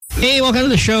Hey, welcome to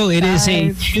the show. It is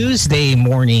a Tuesday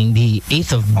morning, the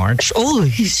 8th of March. Oh,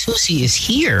 Susie is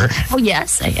here. Oh,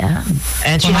 yes, I am.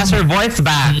 And she has her voice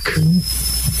back.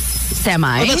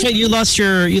 Semi. Oh, that's right. You lost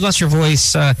your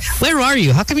voice. Where are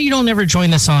you? How come you don't ever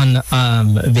join us on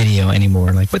video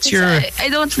anymore? Like, what's your? I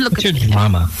don't look what's at your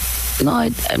drama? No,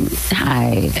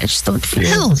 hi. I just don't feel.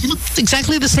 Hell, you look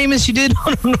exactly the same as you did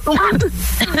on a normal.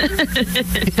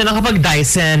 Ito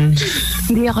nakapag-Dyson.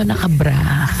 Hindi ako nakabra.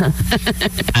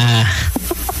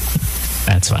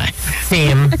 That's why.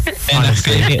 Same.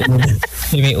 Honestly.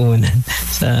 May unan.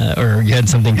 Or you had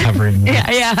something covering.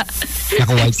 Yeah.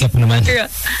 Naka-white ka pa naman.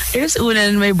 There's una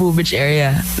in my boobage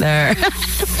area. There.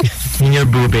 In your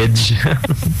boobage.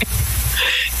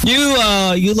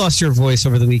 You lost your voice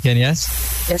over the weekend, yes?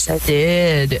 Yes, I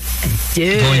did.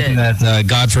 Going to that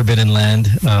God forbidden land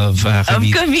of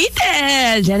Cavite.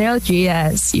 Cavite. General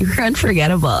Trias. You were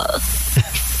unforgettable.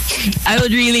 I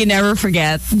would really never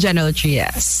forget General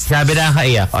Trias. Grabe na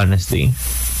kaiyak, honestly.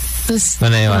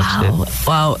 When I watched it.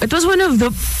 Wow. It was one of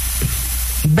the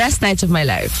best nights of my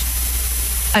life,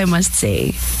 I must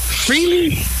say.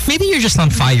 Really? Maybe you're just on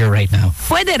fire right now.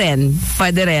 Pwede rin.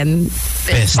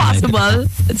 It's possible.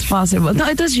 It's possible. No,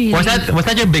 it was really... Was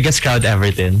that your biggest crowd ever,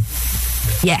 Tin?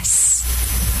 Yes.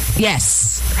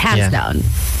 Hands down.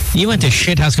 You went to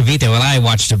Shithouse Cavite while I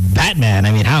watched Batman.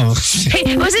 I mean, how?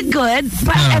 Hey, was it good?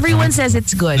 But everyone says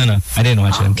it's good. No, I didn't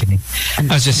watch it. I'm kidding.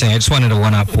 I was just saying, I just wanted to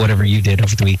one-up whatever you did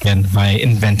over the weekend by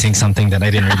inventing something that I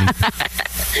didn't really...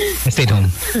 I stayed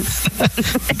home.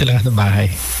 Ito lang sa bahay.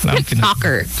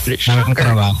 Shocker.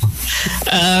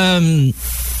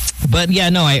 But yeah,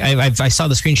 no, I saw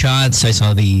the screenshots, I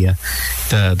saw the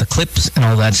clips and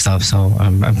all that stuff. So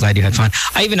I'm glad you had fun.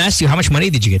 I even asked you how much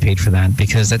money did you get paid for that,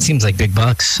 because that seems like big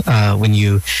bucks when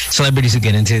celebrities who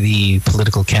get into the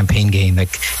political campaign game.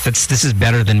 Like this is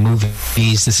better than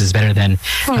movies. This is better than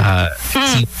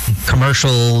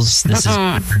commercials. This is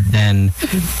better than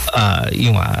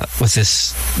what's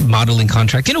this modeling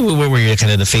contract? You know, where you're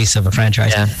kind of the face of a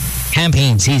franchise. Yeah.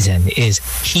 Campaign season is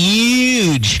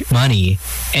huge money.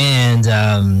 And these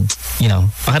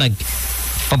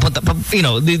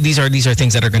are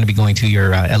things that are going to be going to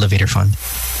your elevator fund.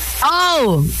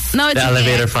 Oh no, it's the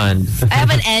elevator fund. I have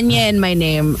an Enya in my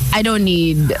name. I don't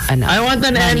need an. I want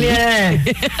an Enya.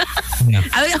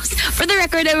 For the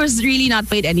record, I was really not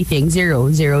paid anything.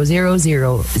 Zero. Zero. You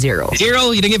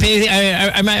didn't get paid anything.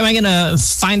 Am I gonna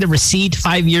find a receipt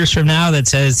 5 years from now that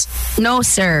says no,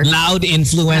 sir? Loud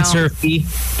influencer fee.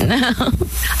 No,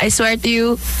 I swear to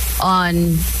you,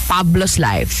 on Pablo's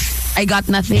life, I got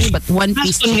nothing but one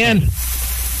piece chicken.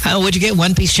 What'd you get?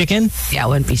 1 piece chicken? Yeah,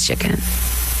 1 piece chicken.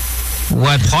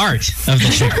 What part of the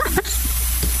chicken?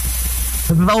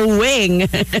 The wing.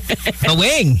 The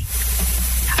wing.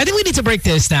 I think we need to break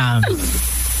this down.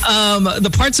 The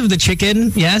parts of the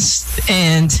chicken, yes,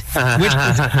 and which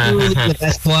is the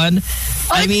best one.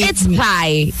 Oh, it's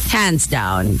thigh, hands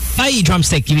down. Thigh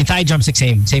drumstick. You mean thigh drumstick?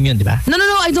 Same yun, di ba? No.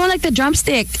 I don't like the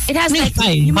drumstick. It has like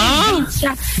thigh. You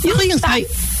think thigh?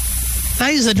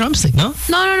 Thigh is a drumstick, no?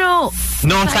 No.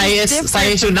 No, thigh is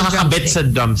yung nakakabit sa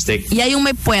drumstick. Yeah, yung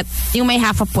may puwet. Yung may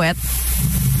half a puwet.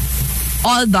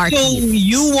 All dark. So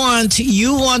you want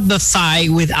the thigh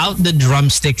without the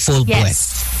drumstick full puwet?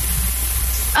 Yes.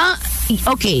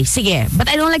 Okay, sige. But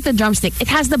I don't like the drumstick. It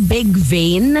has the big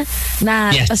vein.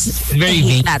 Yes, very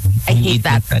vein. I hate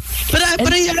that. But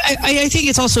I think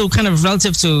it's also kind of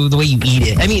relative to the way you eat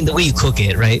it. I mean, the way you cook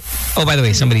it, right? Oh, by the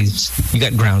way, you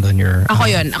got ground on your... Ako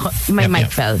yun. My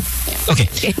mic fell.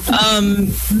 Okay.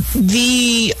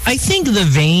 I think the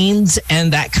veins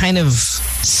and that kind of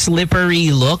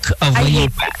slippery look of when you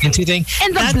back into things.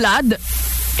 And the blood.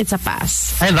 It's a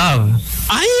pass. I love.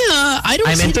 I don't.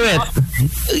 I'm into it.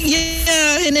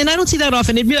 Yeah, and I don't see that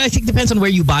often. It really, I think, depends on where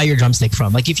you buy your drumstick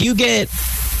from. Like if you go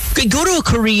to a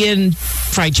Korean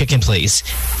fried chicken place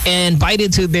and bite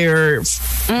into their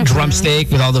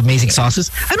drumstick with all the amazing sauces.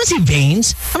 I don't see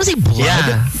veins. I don't see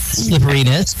blood.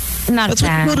 Slipperiness. Not That's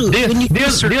that. what you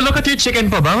do you look at your chicken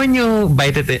pa ba when you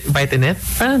bite in it?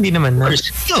 Parang hindi naman. I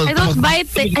don't bite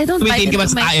it. I don't bite into my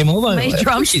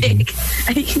drumstick.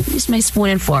 I use my spoon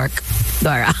and fork.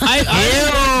 Dora. Ew.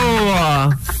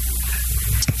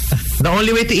 The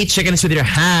only way to eat chicken is with your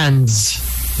hands.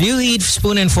 Do you eat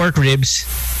spoon and fork ribs?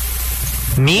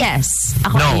 Me? Yes.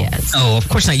 No. Yes. Oh, of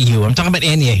course not you. I'm talking about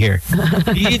Enya here.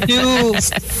 You do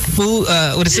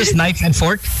what is this, knife and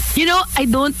fork? You know, I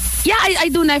don't. Yeah, I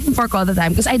do knife and fork all the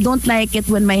time because I don't like it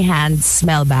when my hands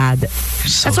smell bad.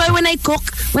 That's why when I cook,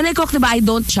 diba, I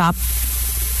don't chop.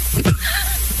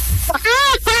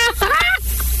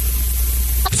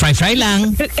 Fry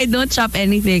lang. I don't chop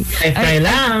anything. Fry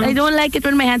lang. I don't like it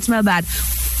when my hands smell bad.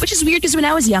 Which is weird because when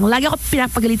I was young, lagi ako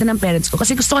pinapagalitan ng parents ko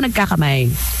kasi gusto ko nagkakamay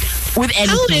with anything.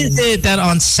 How is it that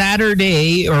on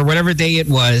Saturday or whatever day it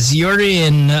was, you're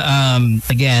in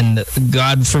again,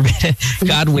 God forbid,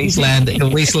 God wasteland, the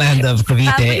wasteland of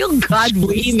Cavite, Yung God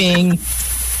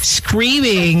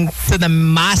screaming to the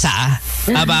masa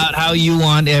about how you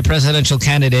want a presidential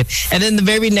candidate, and then the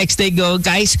very next day go,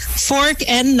 guys, fork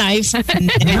and knife,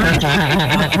 and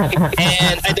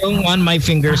I don't want my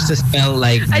fingers to smell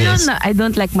like this. I don't know. I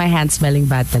don't like my hands smelling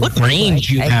bad. What range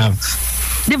you have?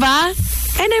 Diba?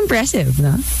 Kind of impressive,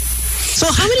 no? So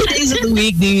how many days of the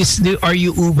week are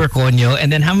you uber konyo,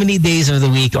 and then how many days of the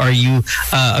week are you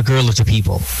a girl of the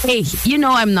people? Hey, you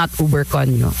know I'm not uber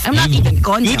konyo. I'm not even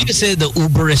konyo. You just said the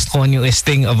uberest konyoist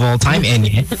thing of all time,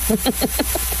 Enye.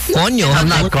 Konyo. I'm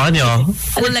not konyo.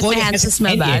 I don't like my hands to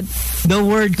smell bad. The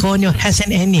word konyo has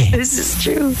an Enye. This is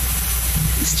true.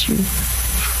 It's true.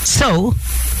 So,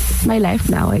 my life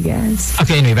now, I guess.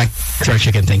 okay, anyway, back to our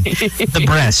chicken thing. The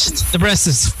breast. The breast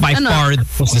is by far the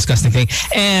most disgusting thing.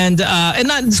 And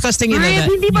not disgusting in Rib,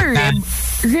 hindi ba rib?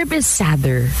 Rib is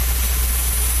sadder.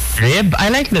 Rib? I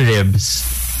like the ribs.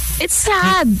 It's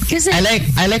sad. Kasi,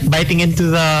 I like biting into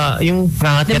yung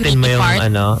prangat-katin mo meaty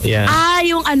yung part? yeah.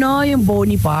 yung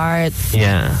bony part.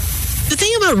 Yeah. The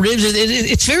thing about ribs is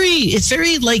it's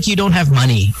very like you don't have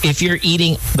money if you're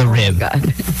eating the rib. God.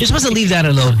 You're supposed to leave that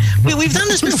alone. We've done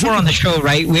this before on the show,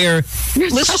 right? Where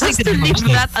let's just take the leave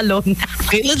drumstick. that alone.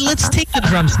 Okay, let's take the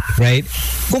drumstick, right?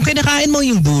 Kung kinakain mo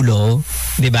yung dulo,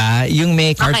 di ba? Yung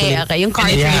may cartilage. Okay, yung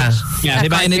cartilage. Yeah, di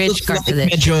ba? And it looks like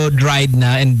Cartilage. medyo dried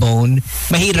na and bone.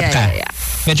 Mahirap ka. Yeah.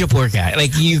 Medyo poor ka.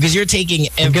 Like because you're taking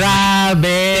every...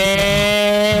 Grabe!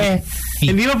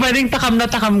 Hindi mo pwedeng takam na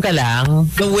takam ka lang.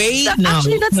 The way...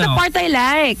 Actually, that's the part I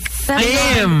like.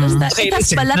 Same. Okay, That's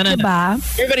listen. balat, No. diba?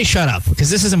 Everybody shut up, because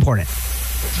this is important.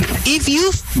 If you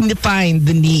find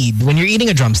the need, when you're eating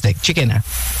a drumstick, chicken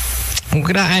kung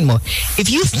kinakain mo,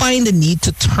 if you find the need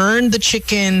to turn the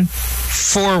chicken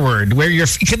forward, where you're...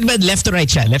 Left to right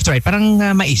siya. Left to right. Parang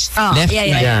mais. Oh, left,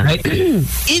 yeah. right?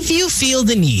 If you feel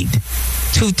the need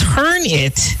to turn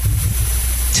it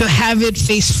to have it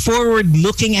face forward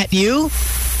looking at you,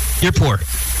 you're poor.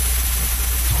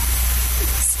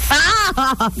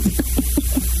 Stop!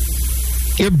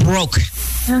 You're broke.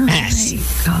 Ass. Oh my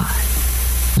God.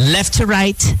 Left to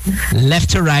right,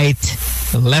 left to right,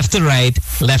 left to right,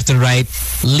 left to right.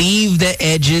 Leave the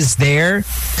edges there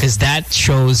because that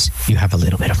shows you have a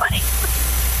little bit of money.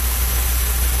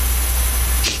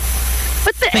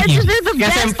 But the edges are the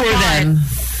Yes, I'm best poor part. then.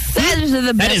 The edges are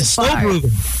the best That is so part.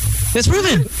 proven. That's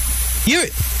proven.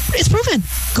 It's proven.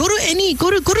 Go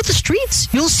to the streets.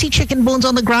 You'll see chicken bones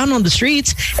on the ground on the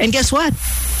streets, and guess what?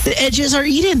 The edges are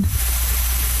eaten.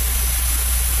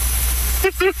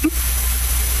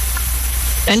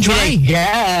 And dry.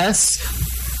 Yes.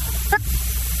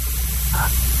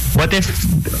 What if...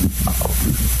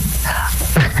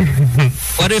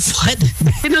 What if what?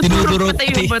 Tinuturo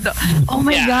pati yung buto. Oh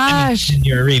my gosh. I mean,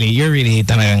 you're really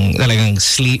talagang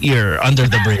sleep. You're under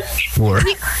the bridge. Poor.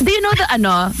 Do you know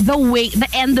the wing, the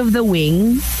end of the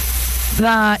wing?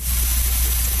 The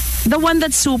one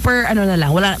that's super, na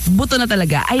lang, wala, buto na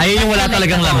talaga. Ayun yung wala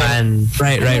talagang laman.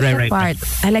 Right. Part.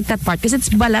 I like that part because it's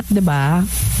balat, diba?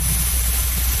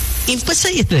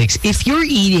 If you're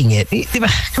eating it, diba?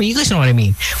 I mean, you guys know what I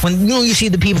mean. When you see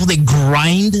the people, they're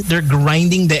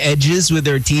grinding the edges with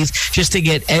their teeth just to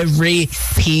get every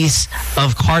piece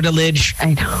of cartilage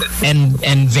I know. and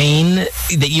vein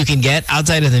that you can get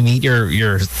outside of the meat.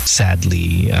 You're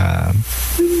sadly,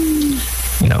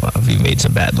 you made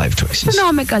some bad life choices.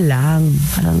 Economical lang.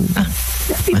 Parang,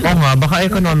 Oo nga, baka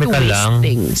economical waste lang.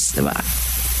 things, diba?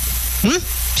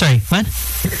 Sorry, what?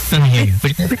 I don't hear you.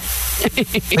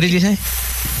 What did you say?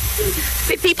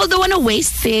 People don't want to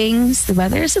waste things, diba?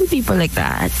 There are some people like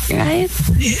that, right?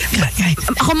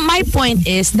 My point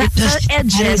is that the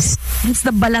edges, it's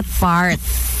the balat part.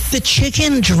 The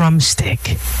chicken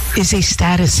drumstick is a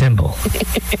status symbol.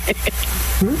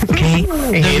 Okay?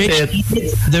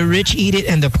 The rich eat it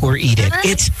and the poor eat it.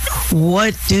 It's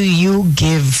what do you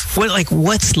give,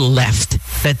 what's left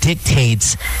that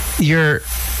dictates your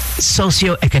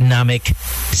socioeconomic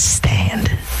stand.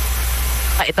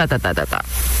 Ito.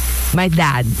 My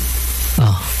dad,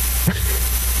 Oh.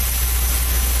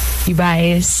 he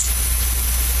buys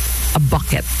a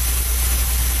bucket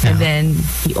and then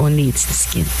he only eats the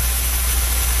skin.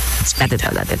 Ito.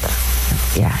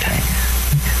 Yeah.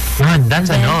 Man,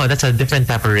 that's a different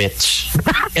type of rich.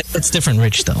 It's different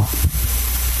rich though.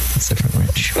 It's different,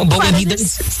 Rich. Well, but when he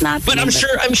does, it's not. but I'm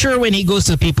sure when he goes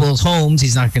to people's homes,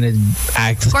 he's not going to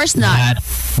act. Of course not.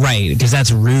 Right, because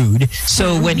that's rude.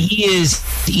 So when he is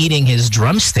eating his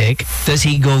drumstick, does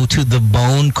he go to the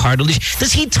bone cartilage?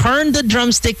 Does he turn the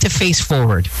drumstick to face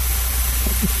forward?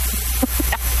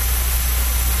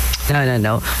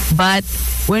 No. But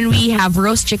when we have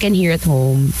roast chicken here at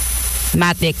home,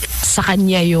 Matic, sa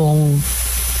kanya yung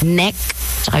neck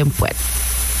tsaka yung puwet.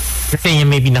 Kasi yun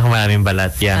may pinakamaraming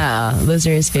balat, yeah. Those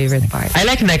are his favorite parts. I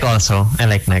like neck also. I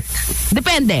like neck.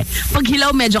 Depende. Pag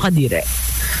hilaw, medyo kadire.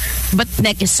 But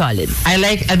neck is solid. I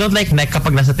don't like neck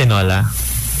kapag nasa tinola.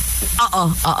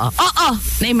 Oo.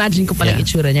 Na-imagine ko pala yung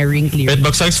itsura niya, wrinkly. Red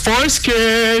box size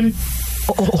foreskin!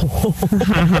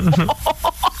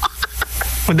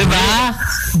 Diba?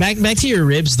 Back to your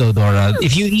ribs though, Dora.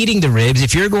 If you're eating the ribs,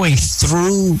 if you're going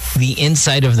through the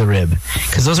inside of the rib,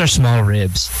 because those are small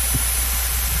ribs.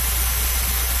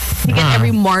 You get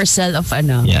every morsel of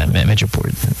ano. Yeah, medyo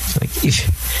poor.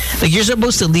 Like you're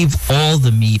supposed to leave all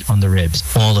the meat on the ribs,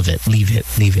 all of it. Leave it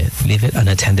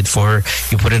unattended for.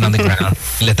 You put it on the ground.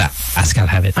 Let that Pascal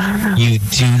have it. You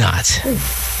do not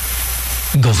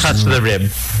go touch the rib.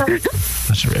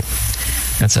 Touch the rib.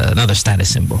 That's another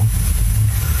status symbol.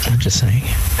 I'm just saying.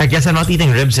 I guess I'm not eating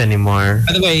ribs anymore.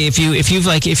 By the way, if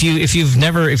you've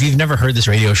never heard this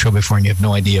radio show before and you have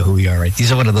no idea who we are, right?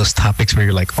 These are one of those topics where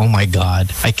you're like, oh my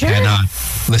God, I cannot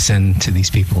listen to these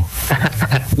people.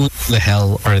 Who the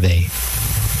hell are they?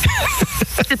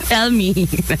 Tell me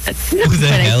that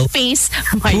when I face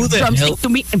my drumstick to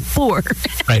me and pour.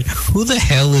 Right. Who the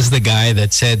hell is the guy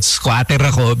that said squatter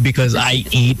ako because I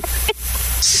eat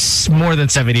more than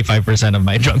 75% of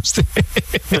my drumstick?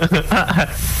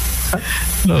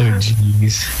 Oh,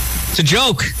 jeez. It's a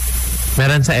joke.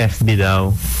 Meron sa FB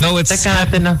daw. No, it's Check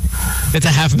natin na. It's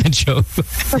a half-meant joke.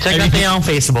 Check natin yung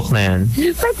Facebook na yan.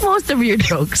 Like most of your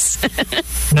jokes.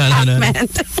 No.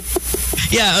 Half-meant.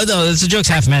 Yeah, no, the joke's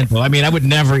half-meant though. I mean, I would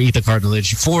never eat the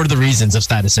cartilage for the reasons of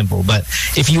status symbol. But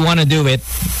if you want to do it,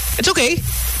 it's okay.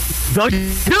 Go do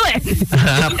it.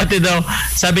 Pati daw,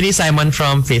 sabi ni Simon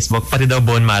from Facebook, pati daw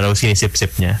bone marrow,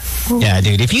 sinisip-sip niya. Yeah,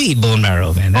 dude, if you eat bone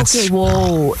marrow, man, that's... Okay,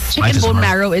 whoa. Chicken bone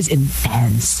marrow is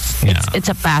intense. Yeah. It's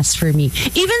a pass for me.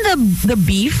 Even the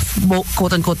beef,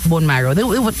 quote-unquote bone marrow,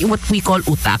 what we call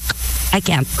utak, I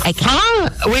can't. Huh?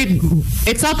 Wait,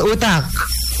 it's not utak.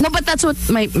 No, but that's what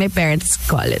my parents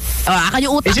call it. Akan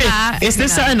yung utak Is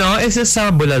this sa ano? Is this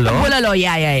sa bulalo? Bulalo,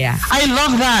 yeah. I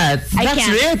love that. That's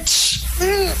rich.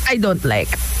 I don't like.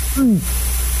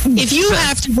 If you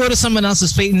have to go to someone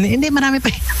else's plate, hindi, maraming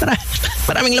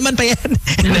laman pa yan.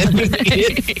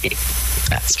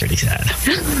 That's pretty sad.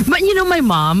 But you know, my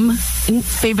mom, yung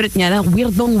favorite niya, na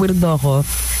weirdo ako,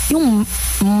 yung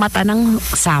mata ng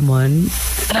salmon.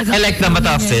 I like the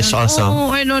mata of fish also.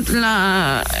 Oh, I don't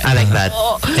like. I like that.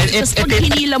 Tapos pag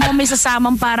hinila mo, may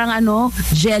sasamang parang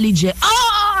jelly.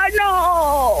 Oh,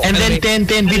 no! And then,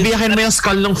 bibiyakin mo yung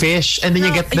skull ng fish and then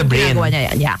you get the brain.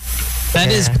 Yeah.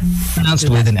 That is pronounced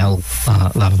with an L,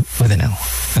 love, with an L.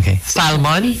 Okay.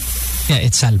 Salmon? Yeah,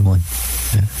 it's salmon.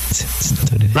 Yeah, it's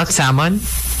not what it is. Not salmon?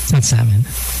 It's not salmon.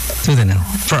 It's with an L.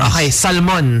 For us. Okay,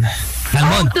 salmon.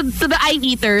 Salmon. To the eye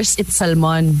eaters, it's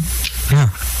salmon. Yeah.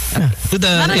 To the,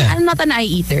 I'm not an eye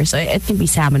eater, so it can be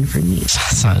salmon for me.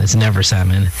 It's never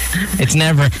salmon. It's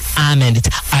never almond. It's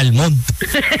almond.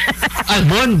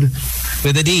 Almond.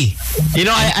 With a D. You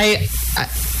know, I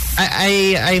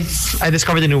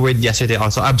discovered a new word yesterday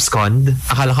also. Abscond.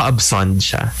 Akala ko abscond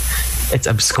siya. It's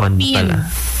abscond pala.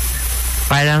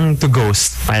 Parang to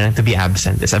ghost. Parang to be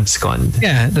absent is abscond.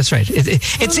 Yeah, that's right.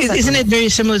 Isn't it very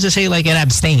similar to say like an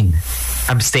abstain?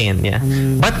 Abstain, yeah.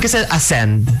 But kasi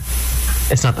ascend,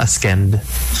 it's not ascend.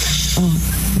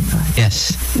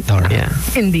 Yes, Dora. Yeah.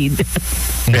 Indeed.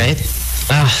 Right?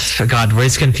 Oh, God,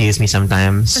 words confuse me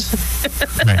sometimes.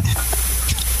 Right.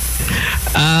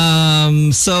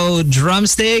 So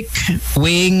drumstick,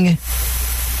 wing.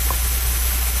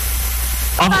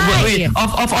 Of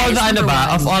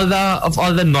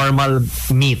all the normal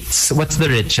meats, what's the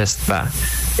richest ba?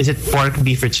 Is it pork,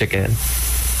 beef, or chicken?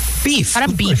 Beef.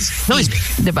 Parang beef. No, it's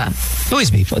beef. Diba? It's always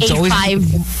beef. It's always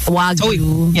A5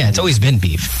 Wagyu. it's always been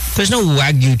beef. There's no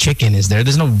Wagyu chicken, is there?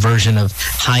 There's no version of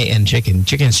high-end chicken.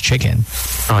 Chicken's chicken.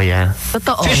 Oh, yeah.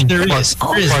 Totoo. Fish, there is.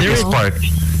 There is pork.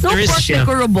 No There is pork chicken.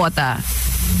 de kurobota.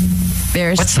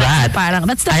 What's that? Parang,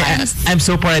 that's the finest. I'm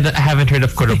so poor I haven't heard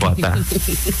of kurobota.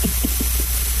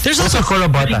 There's also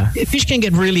Colabota. Fish can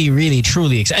get really, really,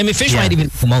 truly expensive. I mean, fish might even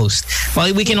be the most.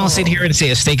 While we can all sit here and say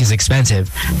a steak is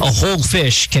expensive, a whole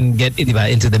fish can get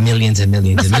into the millions and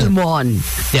millions and millions. Salmon.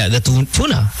 Yeah, the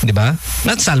tuna, diba?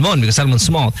 Not salmon because salmon's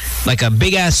small. Like a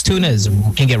big ass tuna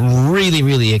can get really,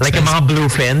 really expensive. Like a mga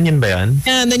bluefin, yun ba yun?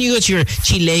 Yeah, and then you go to your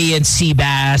Chilean sea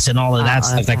bass and all of that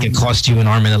stuff that can cost you an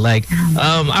arm and a leg.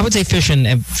 I would say fish and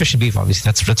beef, obviously.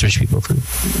 That's rich people food.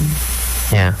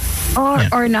 Yeah.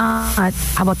 Or not.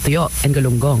 How about tuyo and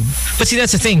galunggong? But see,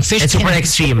 that's the thing. Fish It's super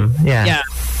extreme. Yeah. Yeah.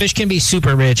 Fish can be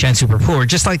super rich and super poor.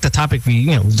 Just like the topic we've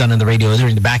done on the radio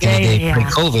during the back in the day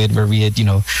pre-COVID, where we had,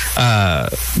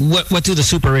 what do the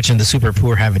super rich and the super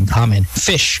poor have in common?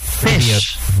 Fish.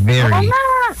 Fish. Very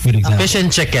good example. Fish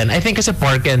and chicken. I think kasi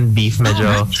pork and beef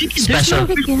medyo special.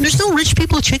 There's no rich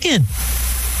people chicken.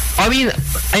 I mean,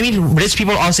 rich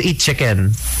people also eat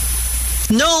chicken.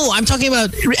 No, I'm talking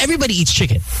about everybody eats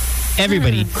chicken.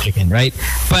 Everybody eats chicken, right?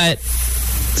 But,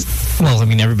 well, I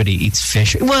mean, everybody eats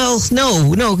fish. Well,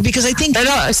 no, because I think...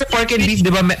 Pero sa pork and beef, di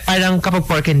ba, parang kapag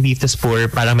pork and beef tas poor,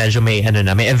 parang medyo may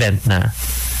event na.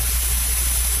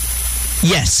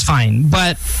 Yes, fine.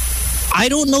 But I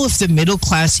don't know if the middle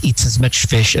class eats as much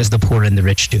fish as the poor and the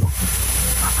rich do.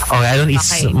 Oh, I don't eat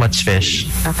so much fish.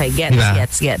 Okay,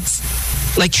 gets.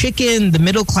 Like chicken, the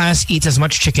middle class eats as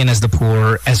much chicken as the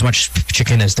poor, as much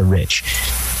chicken as the rich.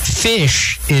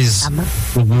 Fish is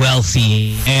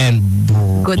wealthy and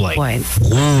good point.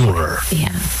 Poor.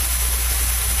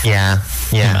 Yeah.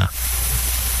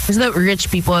 Is the rich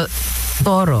people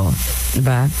toro,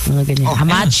 diba? Mga ganyan.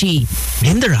 Hamachi.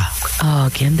 Gendara. Oh,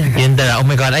 gendara. Gendara. Oh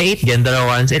my God, I ate gendara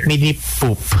once. It made me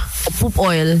poop. Poop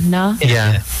oil, no?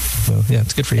 Yeah. So, yeah,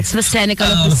 it's good for you. It's the Seneca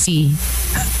of the sea.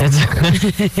 Do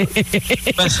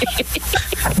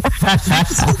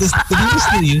people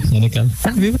still use Seneca?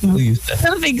 People still use that. I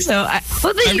don't think so.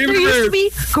 There used to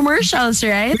be commercials,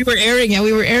 right? We were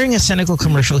airing a Seneca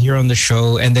commercial here on the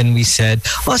show, and then we said,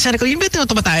 "Oh, Seneca, yung bit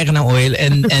tumatay ka ng oil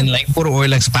and like puro oil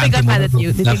like sa panty mo."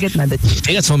 Did they get mad at you?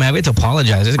 They got so mad. We had to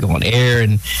apologize. I had to go on air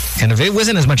and kind of. It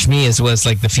wasn't as much me as it was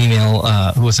like the female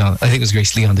who was on. I think it was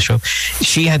Grace Lee on the show.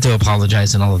 She had to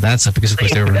apologize and all of that stuff because of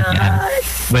course they were.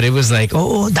 But it was like,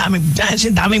 oh, dami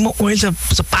mo oil sa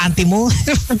panty mo.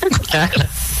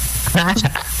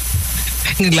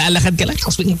 Naglalakad ka lang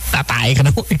tapos tatay ka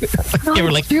na oil. You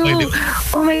were like,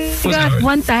 oh my God!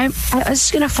 One time I was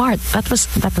just gonna fart. That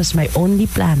was my only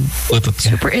plan.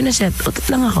 Super innocent. Utot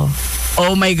lang ako.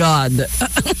 Oh my God!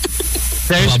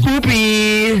 There's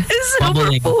poopy. It's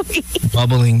super poopy.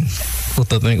 Bubbling.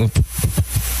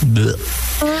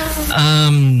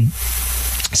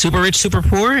 Super rich, super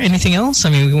poor. Anything else? I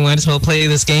mean, we might as well play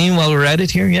this game while we're at it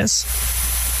here. Yes.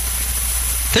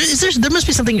 There must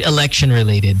be something election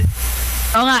related.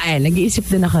 Oo nga nag-iisip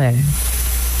din ako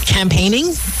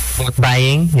Campaigning? Vote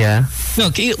buying, yeah. No,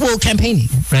 well, campaigning,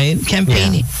 right?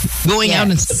 Campaigning. Yeah.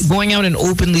 Going out and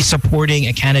openly supporting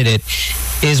a candidate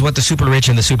is what the super rich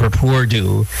and the super poor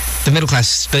do. The middle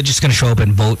class, they're just going to show up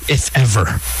and vote, if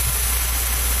ever.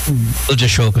 They'll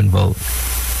just show up and vote.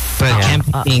 But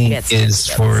campaigning is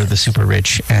for the super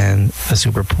rich and the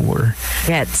super poor.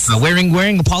 Yes.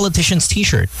 Wearing a politician's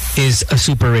T-shirt is a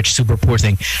super rich, super poor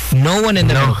thing. No one in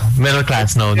the middle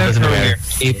class doesn't wear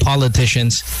a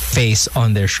politician's face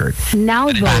on their shirt. Now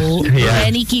though,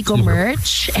 Lenny Kiko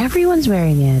merch, everyone's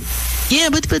wearing it. Yeah,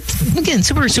 but again,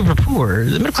 super, super poor.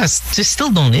 The middle class just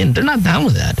still don't in. They're not down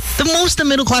with that. The most the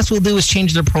middle class will do is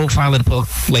change their profile and put,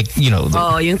 like, yung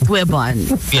twib on.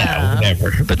 Yeah,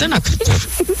 whatever. But they're not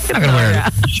going to wear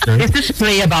a shirt. It's this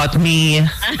play about me.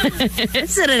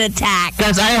 It's an attack.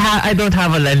 Because I don't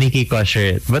have a Lenny Kiko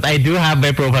shirt, but I do have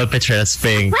my profile picture as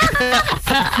pink.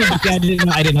 I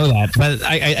didn't know that. But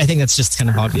I think that's just kind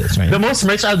of obvious, right? The most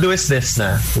merch I'll do is this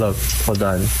na. Look, hold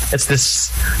on. It's this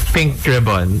pink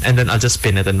ribbon, and then I'll just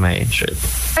pin it on my shirt.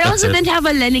 I also didn't have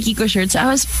a Lenny Kiko shirt, so I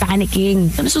was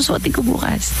panicking. Ano susuotin ko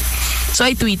bukas? So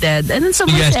I tweeted, and then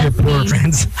someone said, "You guys are poor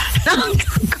friends."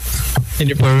 And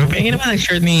you're poor. Pahingin naman ang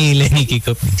shirt ni Lenny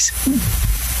Kiko, please.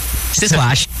 Is this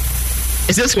wash?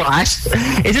 Is this wash?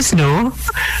 Is this new?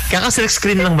 Kaka-silk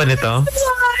screen lang ba nito? It's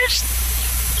washed.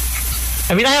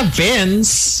 I mean, I have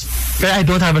pins, but I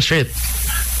don't have a shirt.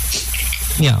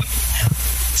 Yeah.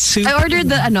 I ordered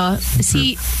the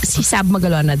si Sab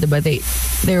Magalona, diba?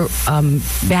 They're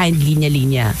behind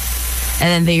Linya, and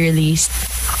then they released.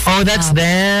 Oh, that's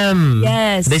them.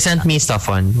 Yes, they sent me stuff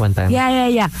one time.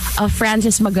 Yeah. A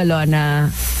Francis Magalona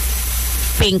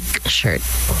pink shirt.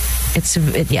 It's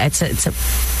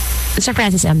a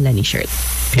Francis M. Lenny shirt.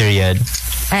 Period.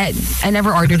 I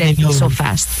never ordered anything so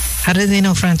fast. How did they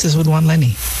know Francis would want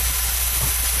Lenny?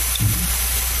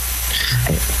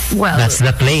 Well, That's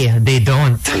the play. They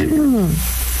don't.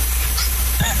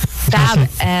 Tab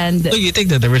and Oh, you think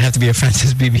that there would have to be a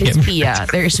Francis Miss BBM Pia.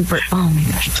 They're super. Oh my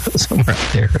gosh. somewhere out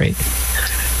there, right?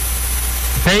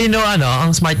 Pero you know,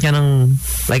 ang smart nga ng,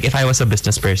 like, if I was a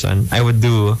business person, I would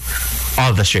do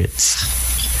all the shirts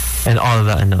and all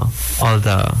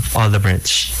the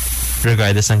merch,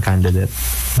 regardless ng candidate.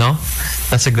 No?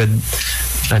 That's a good,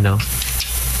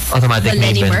 automatic The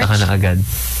may Lenny benta ka merch? na agad.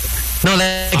 No,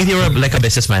 like, if you were like a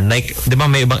businessman, like, di ba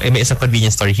may isang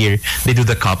convenience store here, they do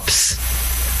the cups.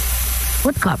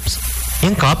 What cups?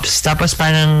 Yung cups, tapos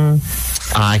parang,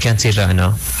 I can't see the,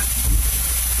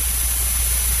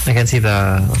 I can see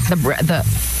the, The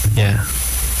yeah.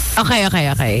 Okay.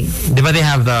 Di ba they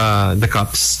have the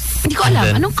cups? Hindi ko And alam.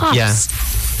 then- Anong cups? Yeah.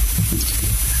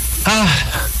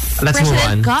 Let's move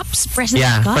President on. cups? President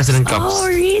Yeah, cups? President cups. Oh,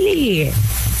 really?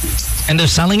 And they're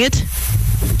selling it?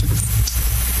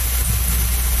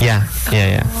 Yeah.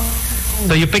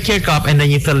 So you pick your cup and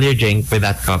then you fill your drink with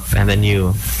that cup and then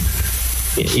you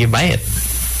buy it.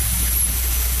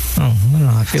 Oh, I don't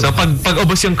know. I feel So pag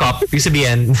ubos yung cup, yung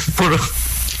sabihin, puro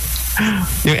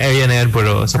yung area na yan,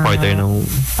 puro supporter ng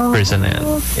person na yan.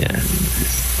 Yeah.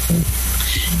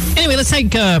 Anyway, let's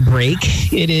take a break.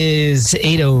 It is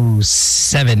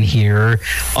 8:07 here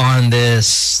on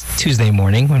this Tuesday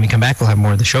morning. When we come back, we'll have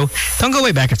more of the show. Don't go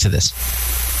away back after this.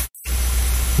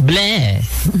 Blah.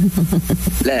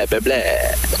 Blah, blah,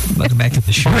 blah. Welcome back to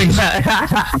the show.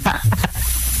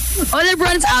 Oh,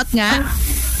 LeBron's out nga.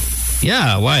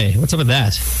 Yeah, why? What's up with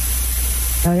that?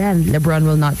 Oh yeah, LeBron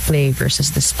will not play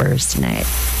versus the Spurs tonight.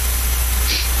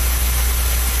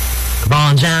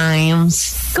 Bon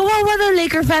James. Kawawa the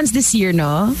Laker fans this year,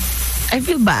 no? I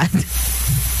feel bad.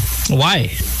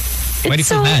 Why? Why do you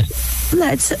feel bad?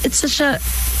 Wala, it's such a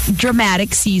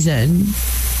dramatic season.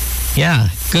 Yeah,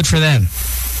 good for them.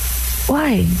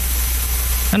 Why?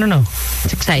 I don't know.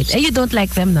 It's exciting. And you don't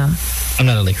like them, no? I'm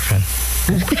not a Laker fan.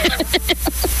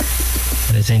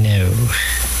 But as I know,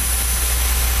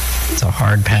 it's a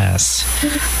hard pass.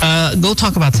 Go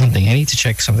talk about something. I need to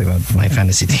check something about my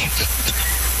fantasy team.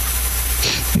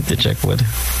 Need to check what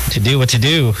to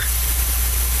do.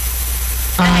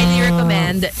 I highly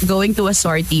recommend going to a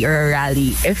sortie or a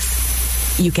rally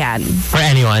if you can. For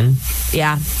anyone.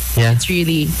 Yeah, Yeah. it's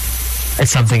really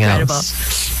It's something incredible. else.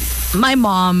 My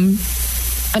mom,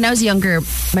 when I was younger,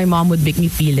 my mom would make me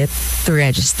pilit to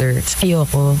register.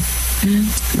 Ayoko.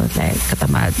 Not like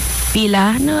katamad.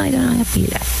 Pila? No, I don't know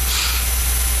pila.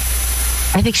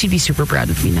 I think she'd be super proud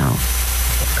of me now.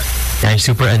 Yeah,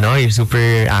 you're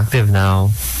super active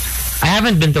now. I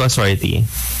haven't been to a sorority.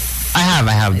 I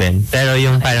have been. Pero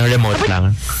yung parang remote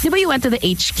lang. Di ba you went to the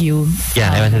HQ?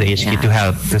 Yeah, I went to the HQ Yeah. to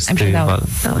help. I'm sure that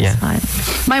was yeah. fun.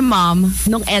 My mom,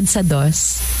 nung EDSA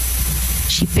DOS,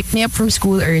 she picked me up from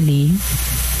school early.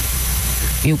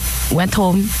 We went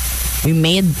home. We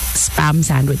made spam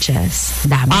sandwiches.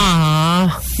 Dami.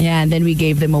 Yeah, and then we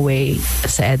gave them away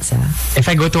sa EDSA. If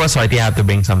I go to a sorority, I have to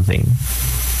bring something.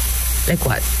 Like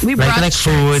what? We Like- brought like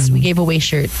shirts. food. We gave away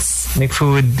shirts. Like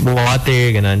food,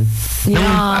 water, ganun.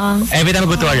 Yeah. Every time I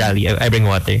go to a rally, I bring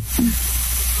water.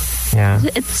 Yeah.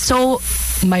 It's so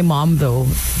my mom though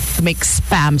to make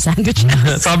spam sandwiches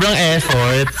Sobrang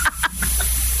effort.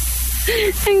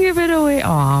 and give it away.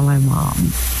 Oh, my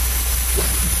mom.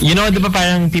 You know, di ba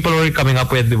parang people were coming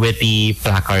up with witty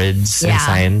placards and Yeah.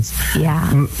 signs. Yeah.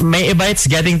 May iba it's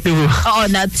getting too... Oh,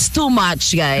 that's too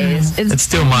much, guys. It's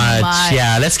too much.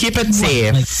 Yeah, let's keep it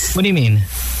safe. Like, what do you mean?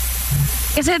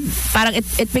 Kasi parang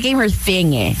it became her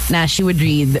thing na she would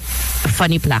read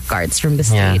funny placards from the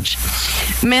stage.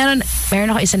 Meron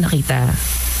ako isa nakita.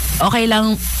 Okay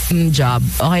lang job.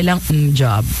 Okay lang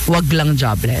job. Wag lang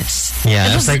jobless. Yeah,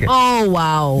 It it's was, like... oh,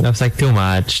 wow. That was like too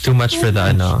much. Too much for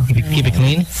the ano. Keep it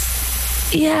clean?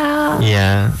 Yeah.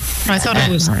 Yeah. I thought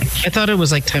it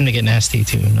was like time to get nasty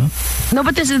too, no? No,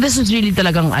 but this was really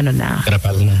talagang ano na.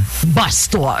 Karapal na.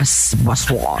 Bastos.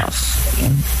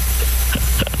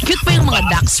 Cute pa yung mga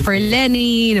ducks for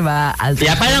Lenny, di ba? Alto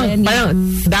Yeah, for Lenny. parang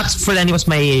Dax for Lenny was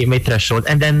my threshold,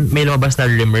 and then may lumabas na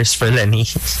Rimmers for Lenny.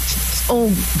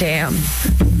 Oh, damn.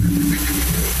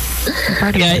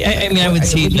 Yeah, I mean, I would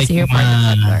see like,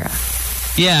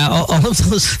 yeah, all of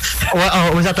those.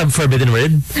 Was that a forbidden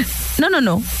word?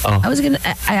 No. Oh.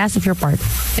 I asked if you're part.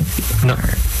 No.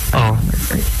 Oh.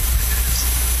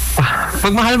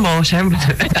 Pag mahal mo, syempre.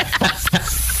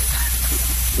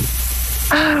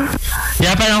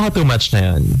 Yeah, parang ako too much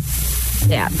na yun.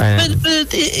 Yeah. But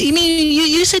I mean,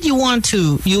 you said you want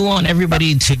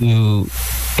everybody to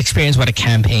experience what a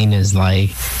campaign is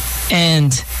like,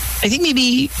 and I think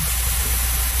maybe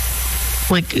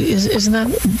like isn't that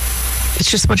It's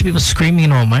just a bunch of people screaming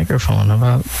into a microphone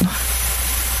about...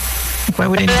 Why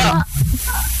would anyone...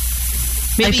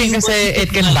 I think kasi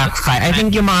it can backfire. I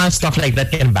think yung mga stuff like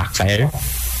that can backfire.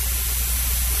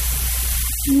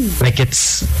 Like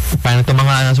it's parang itong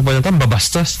mga nasa bola ito,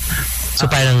 babastos. So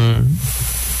parang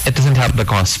it doesn't help the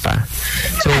cause pa.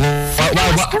 So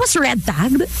I was red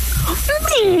tagged.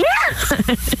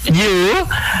 You?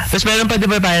 Tapos meron pa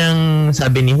diba parang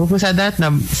sabi ni, who said that? Na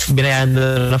binayaran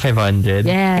doon na 500.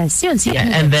 Yes, yun.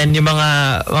 Yeah, and then yung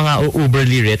mga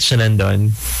uberly rich na nandun,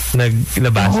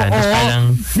 naglabasan. Tapos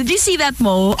parang... Did you see that,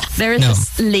 Mo? There was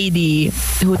this lady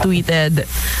who tweeted,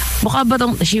 mukha ba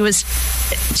tong,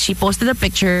 she posted a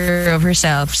picture of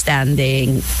herself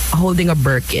standing, holding a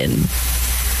Birkin.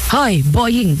 Hoy,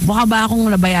 boying, mukha ba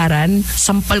akong nabayaran?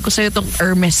 Sampal ko sa'yo tong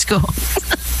Hermes ko.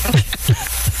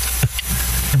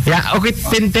 Yeah, okay.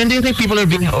 Then do you think people are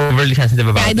being overly sensitive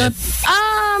about it?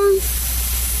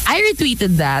 I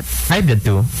retweeted that. I did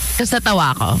too. Kasi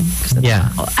natawa ko.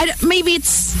 Yeah. Maybe it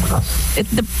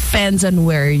depends on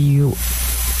where you...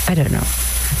 I don't know.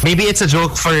 Maybe it's a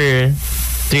joke for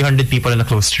 300 people in a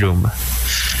closed room.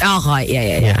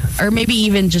 Okay, yeah. Or maybe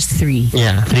even just 3.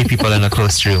 Yeah, 3 people in a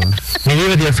closed room. Maybe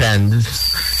with your friends.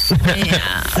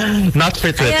 Yeah. Not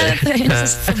for Twitter.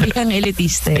 Sabihan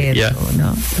elitista eh. Yeah. So,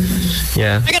 no.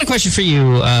 Yeah. I got a question for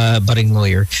you, budding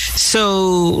lawyer.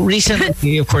 So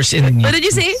recently, of course, in the news, What did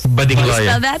you say? Budding Can you lawyer.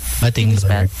 spell that? budding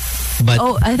lawyer. But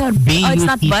I thought it's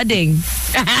not budding.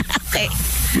 Okay.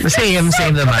 Same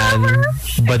naman.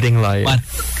 Budding lawyer.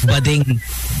 budding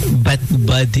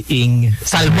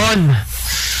Salmon.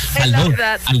 I love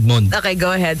that. Almond. Okay,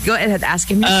 go ahead. Ask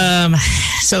him.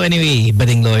 So anyway,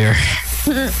 budding lawyer.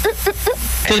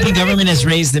 Philippine government has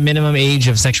raised the minimum age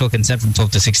of sexual consent from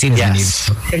 12 to 16. Yes.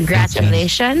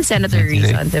 Congratulations, Senator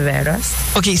Riza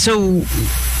Ontiveros. Okay, so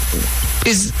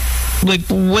what's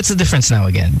the difference now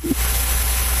again?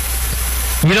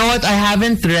 You know what? I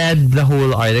haven't read the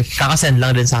whole article. Kakasend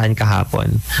lang din sa akin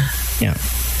kahapon. Yeah.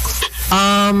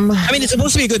 I mean, it's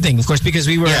supposed to be a good thing, of course, because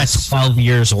we were at 12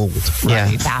 years old.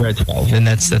 Right? Yeah. We were at 12, and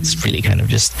that's really kind of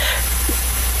just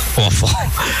awful.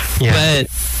 Yeah. But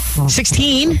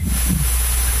 16.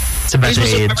 It's a better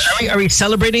age. Are we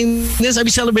celebrating this? Are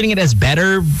we celebrating it as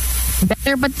better?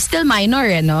 Better, but still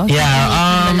minor, no?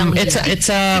 Yeah. It's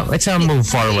a move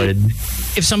forward.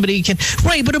 If somebody can,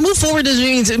 right? But a move forward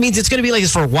means it's going to be like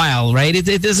this for a while, right?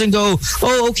 It doesn't go,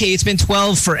 oh, okay, it's been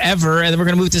 12 forever, and then we're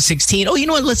going to move to 16. Oh, you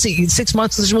know what? Let's see, 6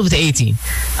 months. Let's move to 18.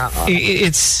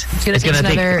 It's going to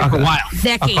take a while,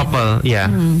 decade.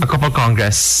 A couple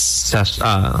Congress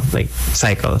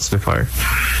cycles before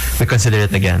we consider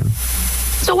it again.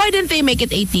 So why didn't they make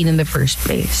it 18 in the first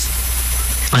place?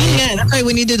 Yeah, that's why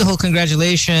when you did the whole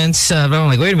congratulations, I'm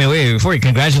like, wait a minute, before you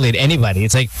congratulate anybody,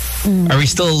 it's like, are we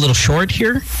still a little short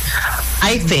here?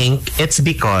 I think it's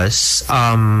because,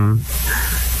 I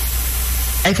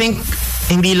think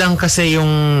hindi lang kasi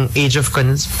yung age of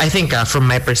I think from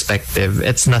my perspective,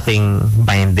 it's nothing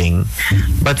binding.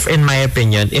 But in my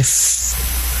opinion, if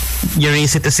you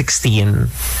raise it to 16,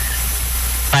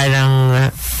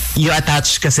 parang you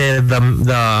attach kasi the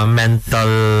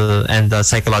mental and the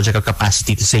psychological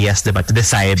capacity to say yes, diba? To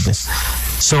decide.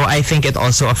 So I think it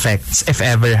also affects, if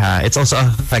ever it's also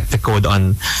affect the code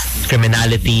on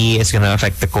criminality, it's gonna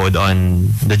affect the code on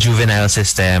the juvenile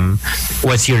system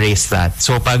once you raise that.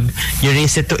 So pag you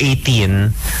raise it to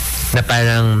 18, na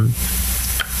parang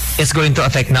it's going to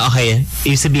affect na, okay,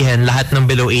 ibig sabihin lahat ng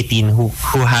below 18 who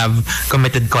have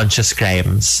committed conscious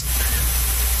crimes,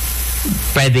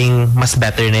 pwedeng mas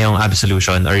better na yung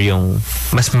absolution or yung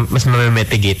mas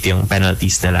ma-mitigate yung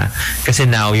penalties nila. Kasi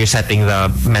now you're setting the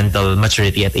mental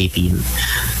maturity at 18.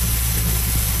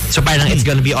 So parang it's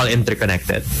gonna be all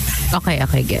interconnected.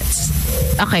 Okay, gets.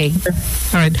 Okay.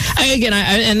 All right.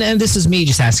 And this is me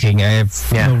just asking. I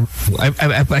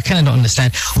kind of don't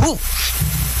understand. Who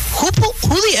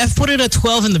the F put it at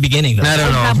 12 in the beginning, though? I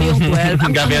don't know. Gabi yung 12.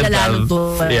 Ang Gabi yung lala ng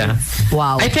 12. Yeah.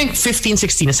 Wow. I think 15,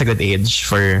 16 is a good age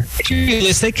for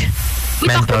realistic. We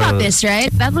talked about this, right?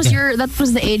 That was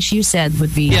the age you said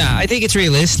would be. Yeah, I think it's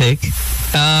realistic.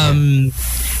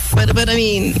 But I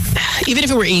mean, even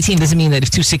if it were 18, doesn't mean that if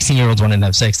two 16-year-olds wanted to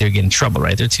have sex, they're getting in trouble,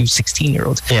 right? They're two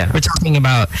 16-year-olds. Yeah. We're talking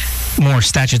about more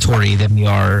statutory than we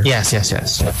are. Yes.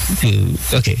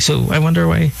 Okay, so I wonder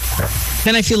why.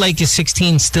 Then I feel like is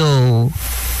 16 still...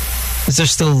 Is there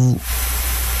still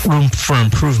room for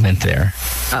improvement there?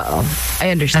 I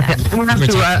understand.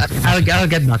 I'll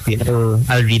get back to you.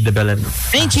 I'll read the bill.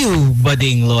 Thank you,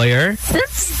 budding lawyer.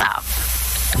 Stop.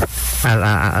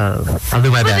 I'll do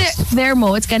my best. There,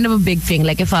 Mo, it's kind of a big thing.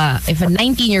 Like if a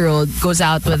 19-year-old goes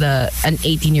out with an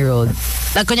 18-year-old,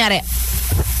 like kunyari,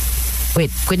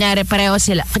 wait, kunyari pareho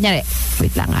sila, kunyari,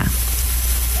 wait lang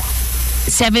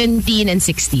 17 and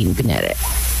 16, kunyari.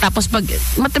 Tapos pag,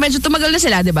 medyo tumagal na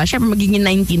sila, di ba? Siyempre magiging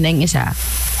 19 na yung isa.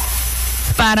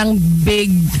 Parang big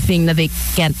thing na they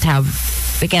can't have.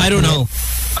 They can't I don't know.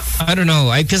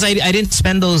 Because I didn't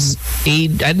spend those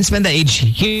age. I didn't spend that age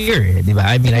here, diba?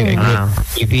 I mean, I grew up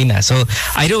in Pilipinas, so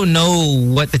I don't know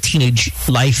what the teenage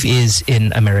life is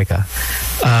in America.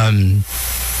 I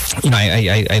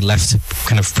left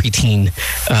kind of preteen,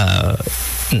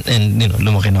 and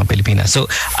lumaki na Pilipinas. So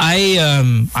I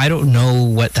don't know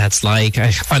what that's like.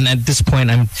 And at this point,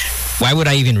 why would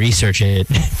I even research it?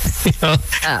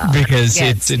 Because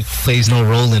it plays no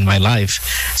role in my life.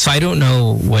 So I don't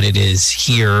know what it is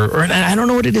here, or I don't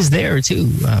know what it is there too.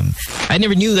 I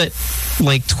never knew that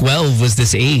like 12 was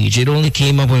this age. It only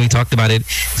came up when we talked about it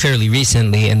fairly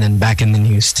recently, and then back in the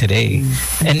news today.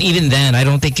 And even then, I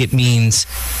don't think it means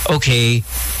okay,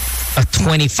 a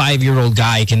 25-year-old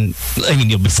guy can,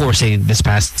 before, say, this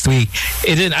past week,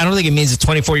 I don't think it means a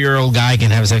 24-year-old guy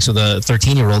can have sex with a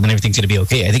 13-year-old and everything's going to be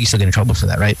okay. I think you still get in trouble for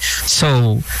that, right?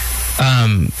 So,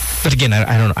 but again,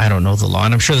 I don't know the law,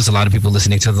 and I'm sure there's a lot of people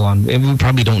listening to the law, and we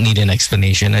probably don't need an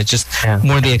explanation. It's just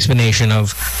more the explanation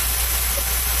of,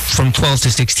 from 12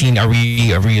 to 16, are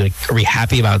we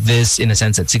happy about this in a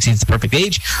sense that 16 is the perfect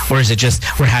age, or is it just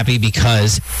we're happy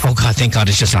because thank God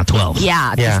it's just not 12?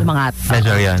 Yeah.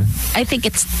 I think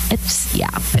it's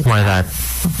more that.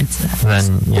 It's that.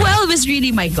 Then 12 is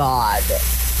really my God.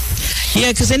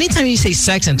 Yeah, because anytime you say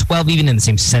sex and 12 even in the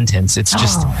same sentence, it's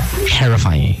just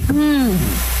terrifying.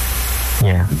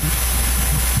 Yeah.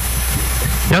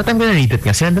 You know what, I'm gonna read it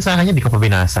nga. Sinanda sa akin yun, di ko pa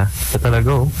binasa. Ito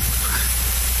talaga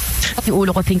Yung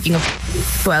ulo ko thinking of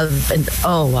 12 and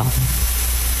wow.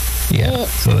 Yeah,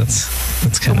 so that's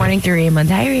kind Good morning to Raymond.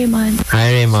 Hi, Raymond.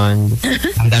 Hi, Raymond.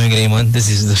 Ang daming Raymond. This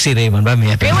is si Raymond.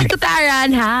 Raymond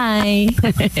Kutaran, hi.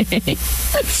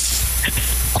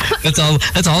 That's all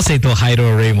I'll say to hi to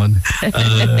Raymond.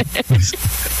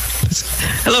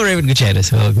 Hello, Raymond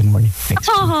Gutierrez. Well, good morning. Thanks.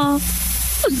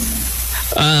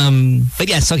 But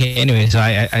yes, okay. Anyway, so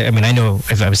I mean, I know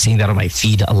I was seeing that on my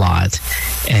feed a lot,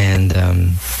 and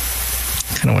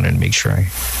kind of wanted to make sure I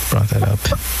brought that up.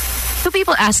 Do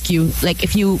people ask you, like,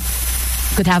 if you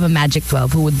could have a magic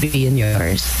 12, who would be in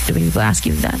yours? Do people ask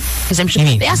you that? Because I'm sure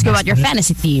they ask you about your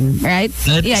fantasy team, right?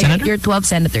 Senator? Your 12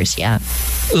 senators, yeah.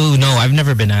 Oh, no, I've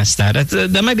never been asked that.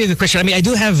 That might be a good question. I mean, I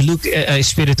do have Luke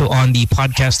Espiritu on the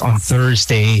podcast on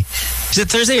Thursday. Is it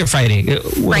Thursday or Friday?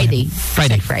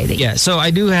 Friday. Yeah, so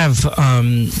I do have...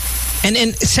 and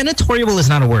senatorial is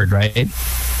not a word, right?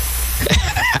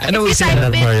 I know we say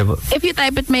senatorial. If you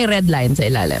type it, may red line sa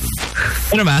ilalim.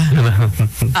 Ano ba?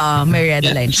 May red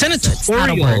line.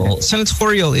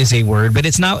 Senatorial is a word, but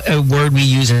it's not a word we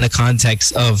use in the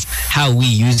context of how we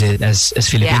use it as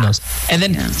Filipinos. Yeah. And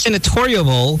then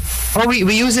senatorial. Oh,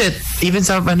 we use it even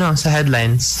sa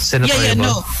headlines.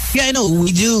 Senatorial. Yeah, I know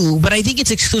we do, but I think it's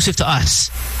exclusive to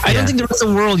us. I don't think the rest of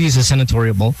the world uses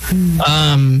senatorial.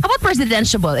 How about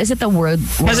presidential? Is it a word?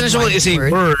 Presidential is a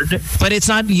word, but it's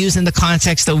not used in the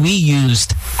context that we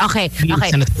used. Okay.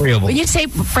 Senatorial. When you say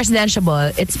presidential,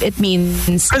 it means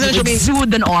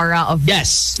exude an aura of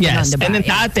yes. And then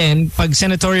atin, pag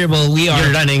senatorial, we are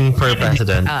you're running for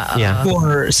president.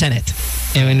 For Senate.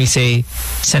 And when we say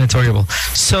senatorial,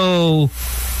 so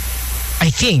I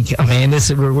think, okay, and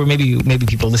this we're maybe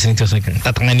people listening to us like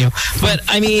tatangan nyo, but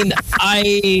I mean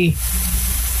I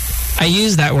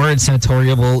use that word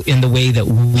senatorial in the way that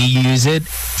we use it,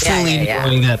 fully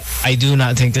knowing that I do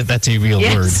not think that that's a real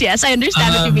word. Yes, I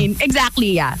understand what you mean.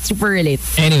 Exactly, yeah. Super relate.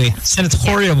 Anyway,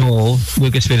 senatorial,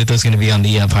 Lucas Espiritu is going to be on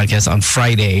the podcast on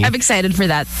Friday. I'm excited for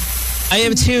that. I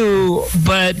am too,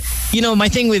 but my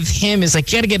thing with him is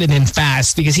like you got to get it in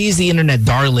fast because he's the internet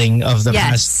darling of the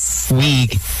past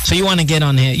week. So you want to get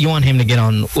on him. You want him to get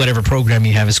on whatever program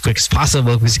you have as quick as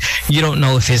possible because you don't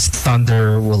know if his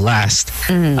thunder will last.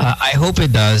 I hope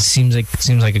it does. Seems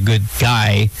like a good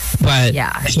guy, but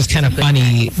it's just kind of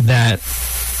funny that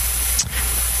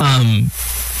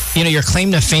your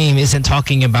claim to fame isn't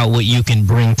talking about what you can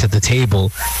bring to the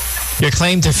table. Your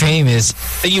claim to fame is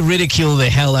that you ridicule the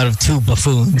hell out of two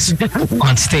buffoons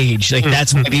on stage. Like,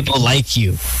 that's why people like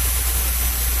you.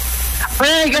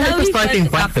 Well, I guess it's a starting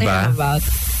point,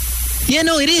 diba? Yeah,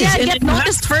 no, it is. Yeah, get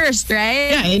noticed first,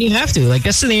 right? Yeah, and you have to. Like,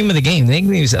 that's the name of the game. The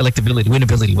name is electability,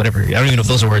 winnability, whatever. I don't even know if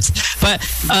those are words. But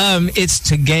it's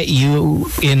to get you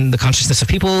in the consciousness of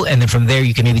people, and then from there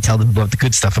you can maybe tell them about the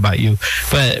good stuff about you.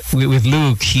 But with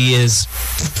Luke, he is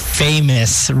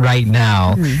famous right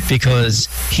now because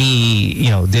he,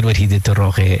 did what he did to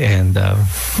Roque. And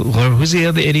who's the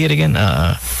other idiot again?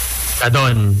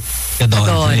 Adon. Gadon.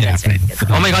 Gadon, Yeah, that's right.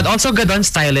 Oh my God! Also, Gadon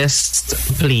stylist,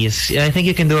 please. I think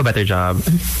you can do a better job.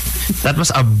 That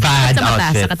was a bad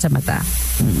outfit. Sakat sa mata.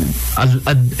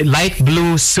 A light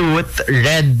blue suit,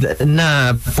 red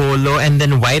na polo, and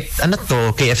then white. Ano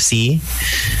to? KFC.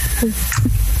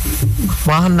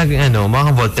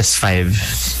 Mga Voltes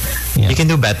 5. Yeah. You can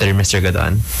do better, Mr.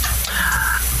 Gadon.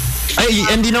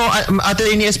 And you know,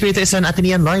 Attorney Espiritu is an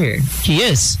Atenean lawyer. He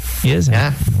is. Yeah.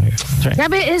 That's right.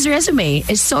 Grabe, his resume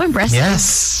is so impressive.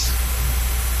 Yes.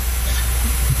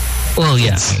 Well,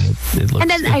 yeah. It looks And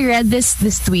then I read this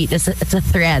tweet. It's a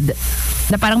thread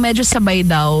na parang medyo sabay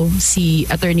daw si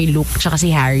Attorney Luke tsaka si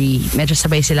Harry. Medyo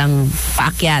sabay silang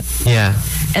paakyat. Yeah.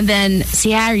 And then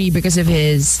si Harry, because of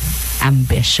his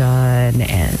ambition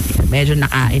and medyo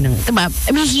nakain ng, diba?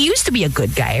 I mean, he used to be a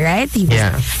good guy, right? He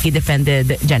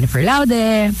defended Jennifer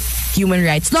Laude, human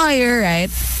rights lawyer, right?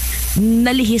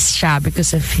 Nalihis siya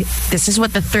because of, this is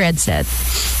what the thread said,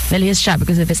 nalihis siya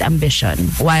because of his ambition,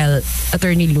 while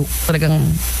Attorney Luke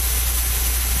talagang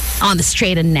on the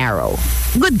straight and narrow.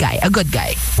 Good guy, a good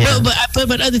guy. Yeah. But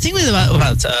the thing about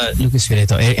Lucas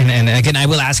Fileto, and again, I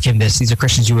will ask him this. These are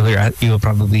questions you will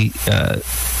probably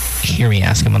hear me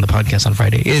ask him on the podcast on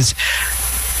Friday. Is,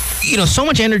 you know, so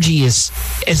much energy is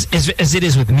as it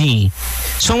is with me.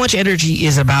 So much energy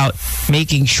is about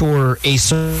making sure a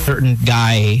certain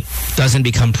guy doesn't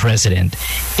become president.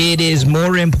 It is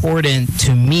more important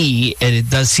to me, and it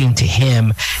does seem to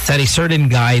him, that a certain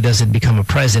guy doesn't become a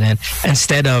president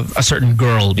instead of a certain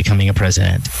girl becoming a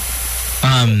president.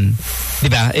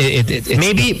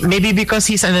 Maybe because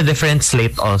he's on a different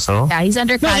slate also. Yeah, he's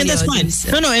under No, and that's fine.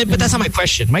 No, but that's not my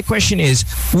question. My question is,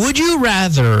 would you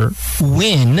rather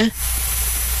win,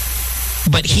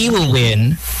 but he will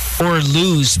win, or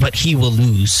lose, but he will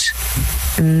lose?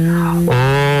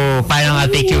 Oh, parang I'll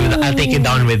take you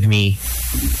down with me.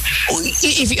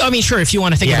 Sure, if you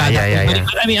want to think about that.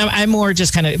 But I mean, I'm more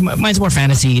just kind of, mine's more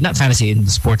fantasy, not fantasy in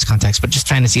the sports context, but just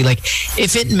fantasy. Like,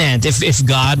 if it meant, if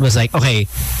God was like, okay,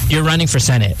 you're running for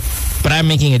Senate, but I'm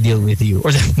making a deal with you,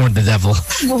 or more the devil.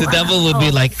 Wow. The devil would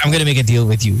be like, I'm going to make a deal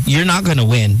with you. You're not going to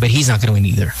win, but he's not going to win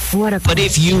either. But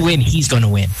if you win, he's going to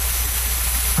win.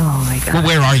 Oh my God. Well,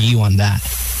 where are you on that?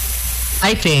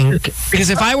 I think,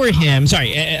 because if I were him,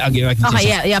 sorry, I can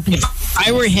Please. if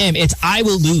I were him, it's I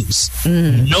will lose.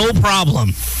 No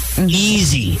problem.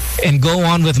 Easy. And go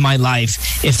on with my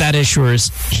life. If that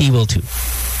assures, he will too.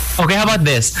 okay, how about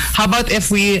this? How about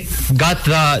if we got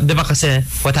diba kasi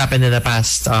what happened in the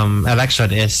past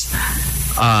election is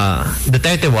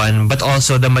Duterte won, but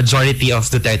also the majority of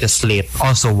Duterte's slate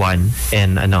also won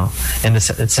in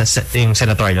the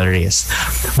senatorial race.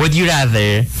 Would you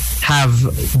rather have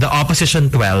the opposition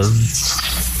 12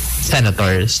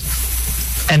 senators,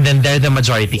 and then they're the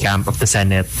majority camp of the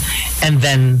Senate, and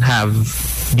then have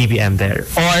BBM there,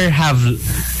 or have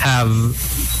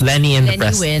Lenny in the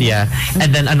press, win.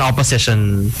 and then an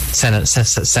opposition Senate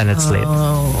slate?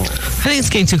 I think it's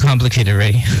getting too complicated,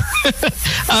 Ray.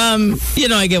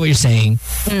 I get what you're saying,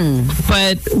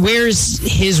 but where's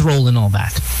his role in all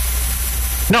that?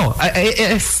 No,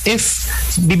 if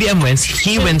BBM wins,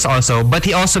 he wins also, but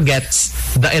he also gets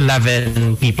the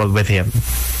 11 people with him.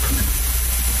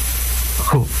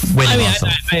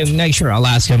 I'm not sure. I'll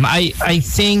ask him. I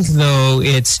think though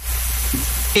it's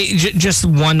just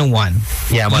 1-1.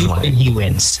 Yeah, 1-1. And he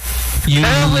wins.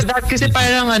 Pero with that, kasi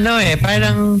parang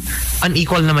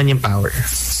unequal naman yung power.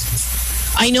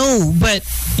 I know, but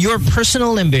your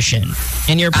personal ambition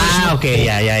and your personal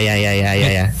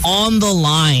yeah. on the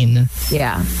line.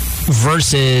 Yeah.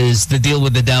 Versus the deal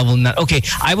with the devil. Okay,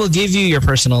 I will give you your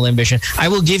personal ambition. I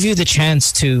will give you the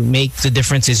chance to make the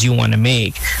differences you want to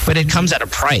make, but it comes at a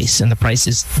price, and the price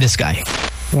is this guy.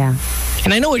 Yeah.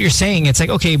 And I know what you're saying. It's like,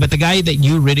 okay, but the guy that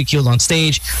you ridiculed on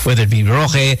stage, whether it be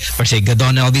Roque or say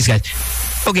Gadon, all these guys,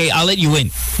 okay, I'll let you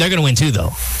win. They're going to win too,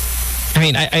 though. I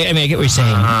mean, I get what you're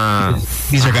saying.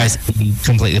 These are guys that be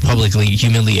completely publicly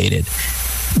humiliated.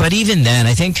 But even then,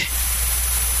 I think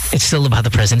it's still about the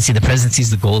presidency. The presidency is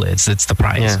the goal. It's the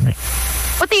prize. Yeah. Right?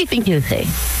 What do you think he'll say?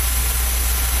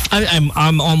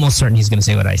 I'm almost certain he's going to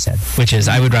say what I said, which is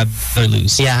I would rather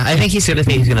lose. Yeah, I think he's going to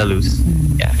say he's going to lose.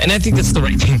 Yeah, and I think that's the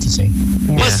right thing to say.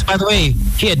 Yeah. Plus, by the way,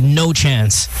 he had no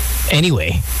chance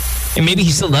anyway, and maybe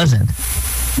he still doesn't.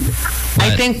 But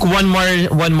I think one more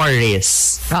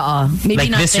race. Maybe like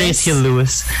not this race he'll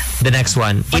lose. The next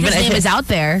one. But his name is out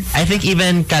there. I think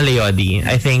even Kaleodi.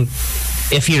 I think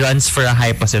if he runs for a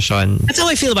high position. That's how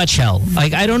I feel about Shell.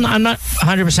 Like I'm not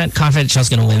 100% confident Shell's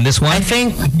going to win this one. I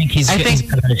think he's got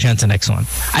a better chance the next one.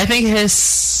 I think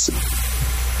his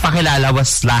Pakilala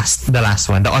was the last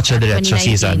one, the Ocho Derecho 2019.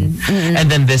 season. And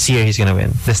then this year he's gonna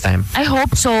win this time. I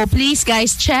hope so. Please,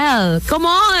 guys, Chell. Come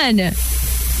on.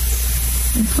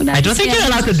 I don't think you're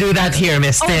allowed to do that here,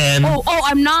 Miss Tin. Oh,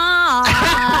 I'm not.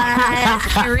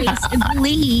 Erase and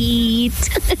delete.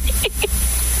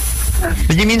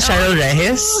 Did you mean Cheryl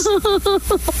Reyes?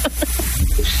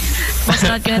 I was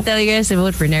not gonna tell you guys to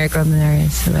vote for Nerik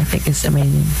Ramirez, so I think it's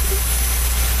amazing.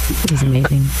 He's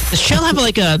amazing. Does Shell have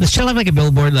like a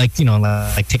billboard like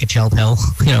like take a Chell Pell,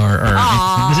 or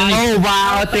Oh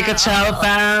wow, take a Chell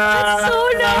Pal. So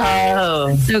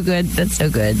nice. So good. That's so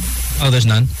good. Oh, there's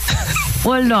none.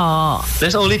 Wala.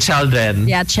 There's only children.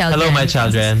 Yeah, children. Hello, my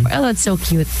children. Oh, that's so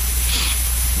cute.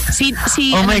 See.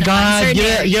 Oh my God,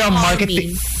 you're a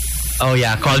marketing. Oh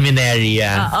yeah, call me Neri.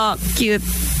 Yeah. Cute.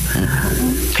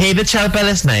 Hey, the Chell Pal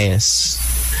is nice.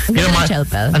 You're Chell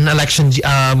Pal. an election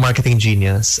marketing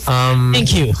genius.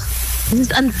 Thank you. This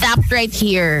is untapped right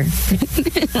here.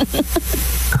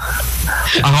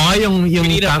 yung We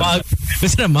need a mug.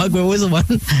 Was it a mug? What was the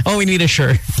one? Oh, we need a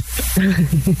shirt.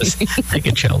 Take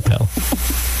a Chell Pal.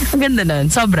 Ang ganda nun.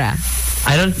 Sobra.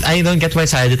 I don't get why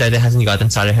Sarah Duterte hasn't gotten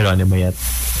Sarah Geronimo yet.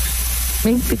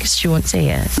 Maybe because she won't say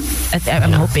yes.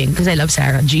 I'm hoping because I love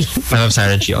Sarah G. I love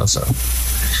Sarah G also.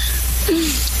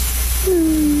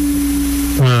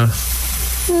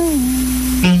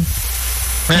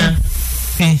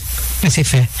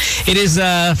 It is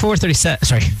 4:37.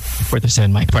 Sorry,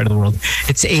 4:37. My part of the world.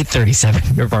 It's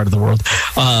 8:37. Your part of the world.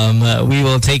 We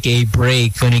will take a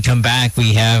break. When we come back,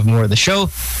 we have more of the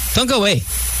show. Don't go away.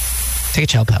 Take a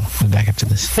Chell Pal. We'll be back after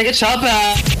this. Take a Chell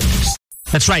Pal.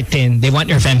 That's right, Tin. They want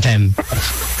your fem.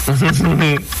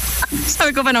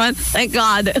 Sabi ko pa naman, thank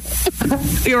God.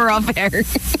 We were off air.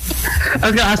 I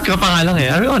was gonna ask ka pa nga lang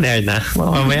Are we on air na?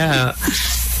 Mamaya,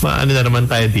 ano na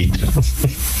naman tayo dito.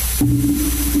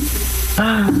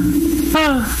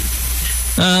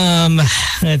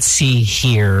 Let's see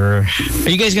here. Are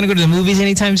you guys gonna go to the movies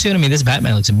anytime soon? I mean, this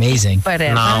Batman looks amazing. Pa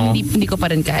rin. Parang hindi ko pa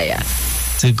rin kaya.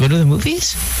 To go to the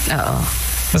movies? Oo.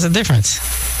 What's the difference?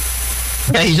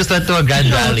 Yeah, you just went to a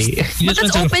grand rally. You just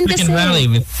went to a open freaking kasi. rally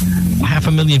with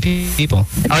 500,000 people.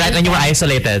 Alright, and you were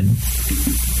isolated.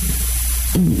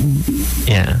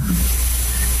 Yeah.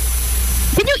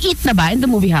 Did you eat na ba in the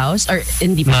movie house or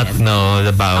hindi pa rin? No,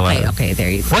 the bawal. Okay,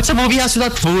 there you go. What's a movie house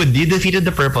without food? You defeated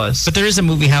the purpose. But there is a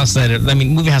movie house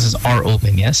movie houses are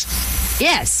open, yes?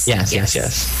 Yes.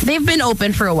 Yes. They've been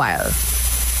open for a while.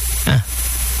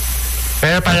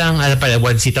 Pero parang,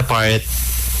 one seat apart.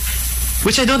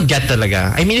 Which I don't get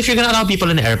talaga. I mean, if you're gonna allow people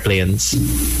in airplanes.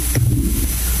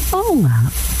 Oh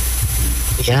nga.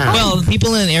 Yeah. Well,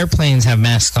 people in airplanes have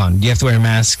masks on. You have to wear a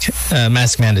mask.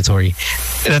 Mask mandatory.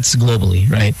 That's globally,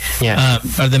 right? Yeah.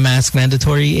 Are the masks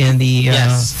mandatory in the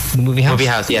the movie house? Movie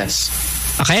house, yes.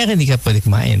 Kaya hindi ka pwede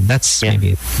kumain. That's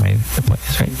maybe the point.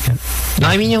 That's right. Yeah.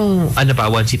 No, I mean yung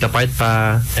one seat apart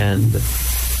pa and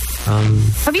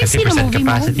have you seen a movie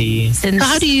capacity. Since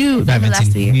how do you? I haven't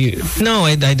last seen year? No,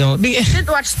 I don't. You didn't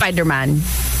watch Spider-Man.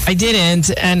 I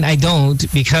didn't, and I don't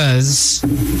because,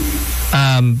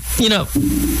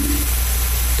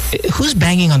 who's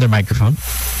banging on their microphone?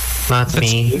 Not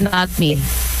me. Not me.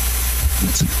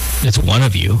 It's one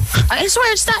of you. I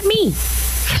swear it's not me.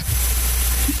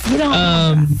 You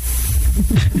know.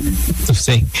 So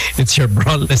saying it's your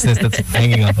broadlessness that's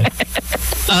hanging on it.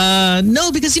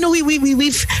 No, because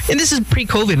we've and this is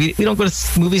pre-COVID. We don't go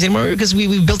to movies anymore because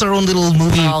we built our own little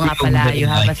movie. Oh, nga pala, you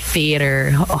have a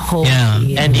theater.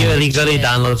 And you illegally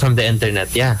download from the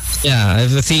internet. Yeah. Yeah,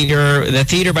 the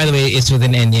theater, by the way, is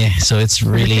within Enye, so it's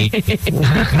really.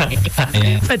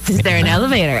 Yeah. But is there an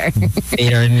elevator?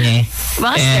 Theater Enye.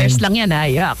 Well, stairs lang yan,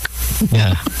 yuck.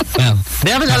 Yeah. Well, do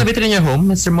you have an elevator in your home,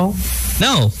 Mr. Mo?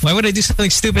 No. Why would I do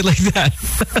something stupid like that?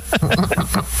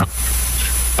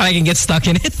 I can get stuck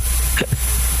in it.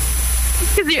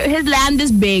 Because his land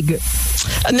is big.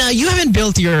 Now, you haven't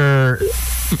built your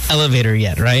elevator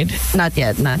yet, right? Not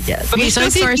yet. Okay, so I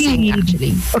think sourcing,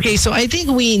 actually. Okay, so I think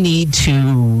we need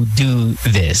to do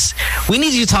this. We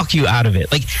need to talk you out of it.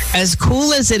 Like, as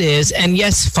cool as it is, and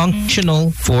yes,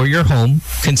 functional for your home,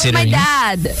 considering. But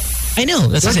my dad. I know.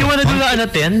 That's Don't you want to do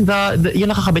the yung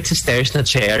nakakabit sa stairs na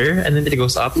chair and then it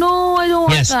goes up? No, I don't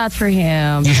want that for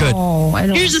him. You should. No, I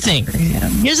don't. Here's the thing.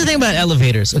 Here's the thing about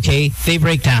elevators, okay? They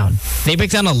break down. They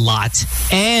break down a lot.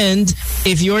 And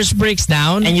if yours breaks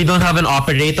down... And you don't have an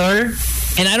operator?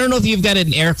 And I don't know if you've got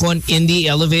an aircon in the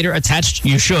elevator attached.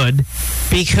 You should.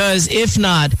 Because if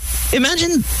not,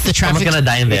 imagine the traffic... I'm gonna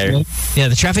die in there. Yeah,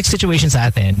 the traffic situation's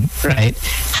at then, right?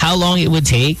 How long it would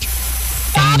take.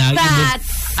 Stop that!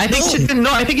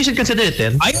 I think you should consider it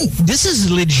then. This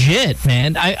is legit,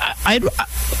 man. I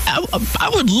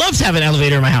would love to have an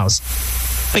elevator in my house.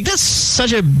 Like, that's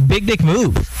such a big dick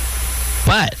move.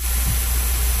 But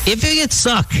if it gets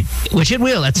stuck, which it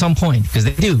will at some point, because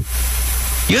they do,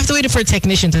 you have to wait for a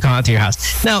technician to come out to your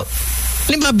house. Now,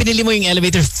 binili mo yung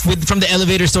elevator from the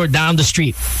elevator store down the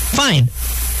street. Fine.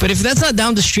 But if that's not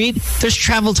down the street, there's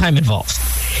travel time involved.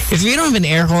 If you don't have an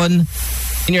air horn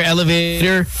in your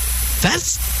elevator,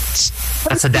 that's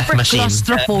a death machine.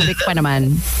 Claustrophobic pa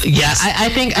naman. Yes, I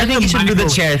think you should do the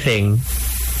chair thing.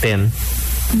 Then,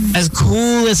 as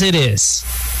cool as it is,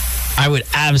 I would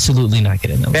absolutely not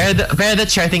get in there. Pero the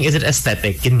chair thing isn't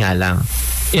aesthetic. Yun nga lang.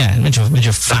 Yeah, medyo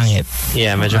fangit.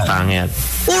 Yeah, medyo fangit.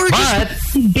 Or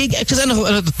just big, because I know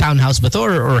the townhouse, but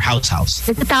or house.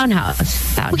 It's a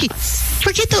townhouse. Okay,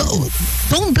 forget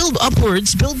don't build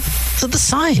upwards, build to the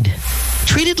side.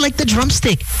 Treat it like the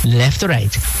drumstick. Left to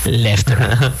right. Left to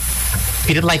right.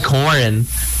 Treat it like corn.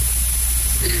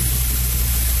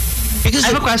 Because I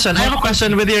have a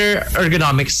question with your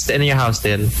ergonomics in your house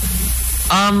then.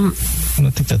 I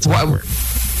don't think that's what word.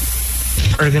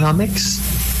 Ergonomics?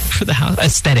 For the house?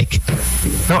 Aesthetic.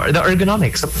 No, the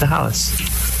ergonomics of the house.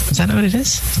 Is that what it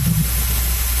is?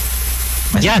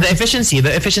 Yeah, the efficiency of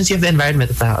the environment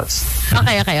of the house.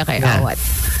 Okay. Yeah. Oh, what?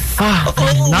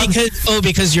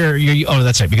 Because you're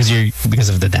that's right, because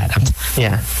of the dad.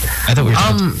 Yeah. I thought we were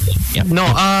yeah. No,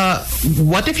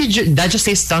 what if dad just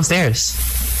stays downstairs?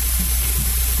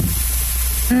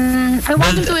 I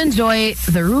want him to enjoy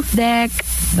the roof deck,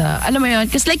 alam mo yun,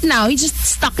 because like now he's just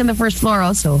stuck in the first floor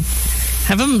also.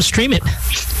 Have him stream it.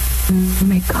 Oh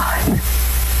my god.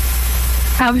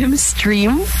 Have him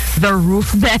stream the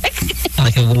roof deck.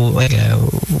 like a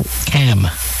cam,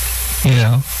 you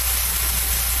know.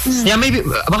 Yeah, maybe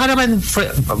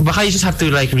baka you just have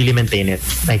to like really maintain it,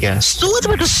 I guess. So what's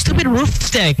about a stupid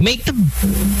roof deck? Make the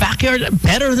backyard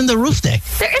better than the roof deck.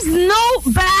 There is no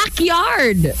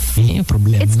backyard. Yeah,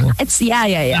 problem. It's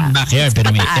yeah. Backyard,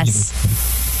 pero may It's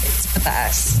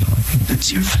pataas. No, I think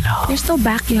that's your flaw. There's no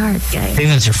backyard, guys. I think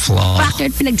that's your flaw.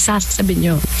 Backyard pinagsasabi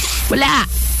nyo. Wala.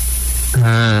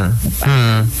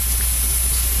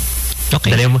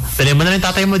 Okay. Dali mo na yung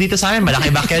tatay mo dito sa amin.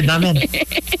 Malaki backyard namin.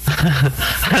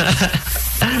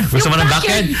 Gusto mo ng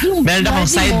backyard? Meron akong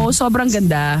side. Sobrang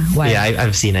ganda. Why? Yeah,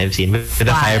 I've seen. With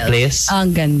the fireplace.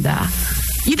 Ang ganda.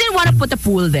 You didn't want to put a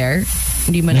pool there?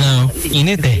 Hindi mo no,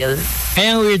 init eh.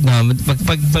 Kaya weird no,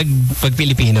 pag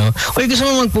Pilipino, oy gusto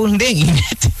mo mag-pool? Hindi,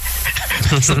 init.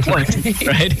 That's the point,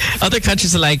 right? Other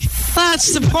countries are like, that's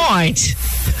the point.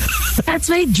 That's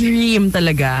my dream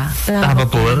talaga. To have a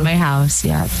pool in my house.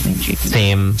 Yeah, it's my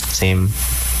dream. Same.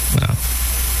 Wow.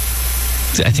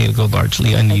 I think it'll go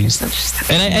largely unused.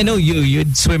 And I know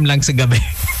you'd swim lang sa gabi.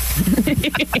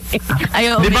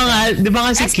 Ayaw. Di ba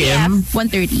nga si Kim?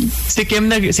 130. Si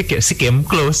Kim,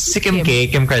 close. Si Kim K,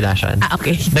 Kim Kardashian.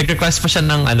 Okay. Nag-request pa siya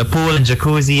ng pool and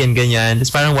jacuzzi and ganyan.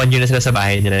 Tapos parang 1 year na sila sa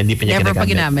bahay nila. Hindi pa niya Never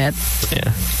ginagamit.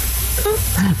 Yeah.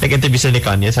 Nag-interview siya ni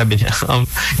Kanye. Sabi niya,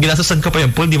 ginasusan ko pa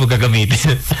yung pool, di mo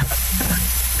gagamitin.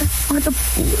 What a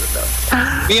pool though.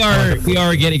 We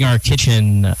are getting our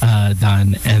kitchen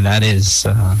done, and that is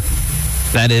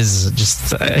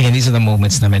just again, these are the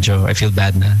moments na medyo I feel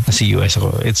bad na sa US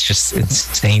ako. It's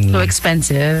insane. So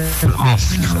expensive. Oh my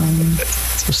god.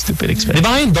 So stupid expensive. Di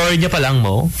ba yung door niya pa lang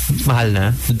mo? Mahal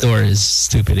na. The door is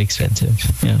stupid expensive.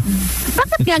 Yeah.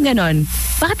 Bakit kaya ganon?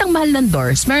 Bakit ang mahal ng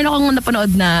doors? Meron akong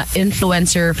napanood na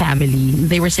influencer family.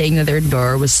 They were saying that their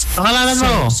door was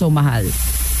so mahal.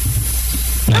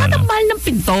 Bakit ang mahal ng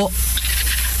pinto?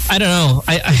 I don't know.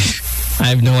 I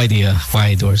have no idea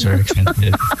why doors are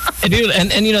expensive.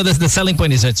 and you know the selling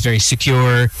point is that it's very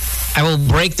secure. I will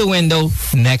break the window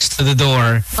next to the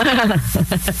door,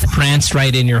 prance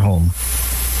right in your home.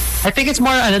 I think it's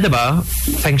more diba?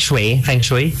 Feng shui.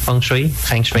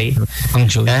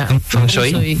 Yeah, feng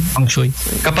shui.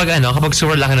 Kapag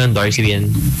super laki ng door,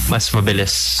 sabihin mas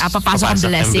mabilis. Papasok ang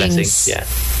blessings. Yeah.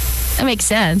 That makes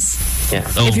sense. Yeah.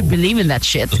 If you believe in that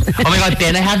shit. Oh my god,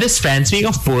 then I have this friend. Speaking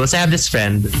of pools, I have this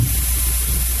friend.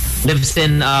 Lives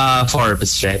in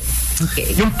Forbes, right?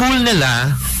 Okay. Yung pool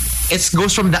nila, it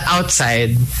goes from the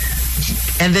outside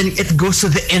and then it goes to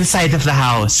the inside of the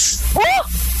house. Oh!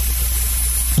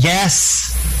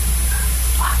 Yes.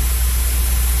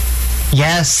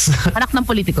 Yes. Anak ng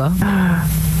politiko?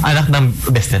 Anak ng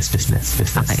business.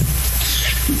 Okay.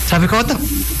 Sabi ko,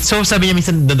 so sabi niya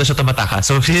minsan doon siya tumataka.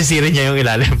 So sisisirin niya yung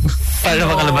ilalim para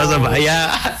makalabas sa bahay.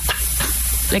 Yeah.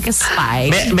 Like a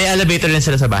spy. May elevator rin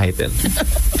sila sa bahay din.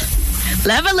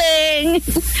 Leveling!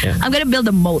 Yeah. I'm gonna build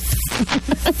a moat.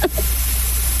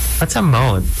 What's a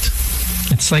moat?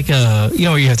 It's like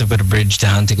where you have to put a bridge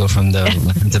down to go from the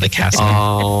into the castle.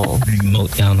 Oh.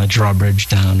 Moat down, a drawbridge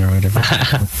down or whatever.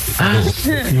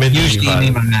 Usually may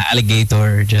mga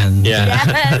alligator dyan.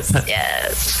 Yeah.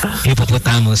 Yes.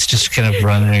 Hippopotamus just kind of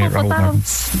running around.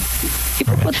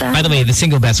 By the way, the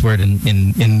single best word in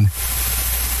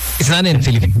it's not in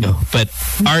Filipino, but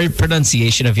our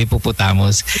pronunciation of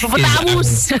hippopotamus is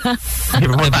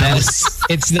the best.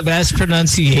 It's the best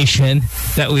pronunciation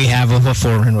that we have of a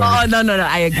foreign word. Oh, no.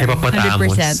 I agree.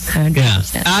 Hippopotamus. 100%. Yeah.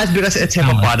 It's because it's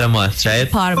hippopotamus, right?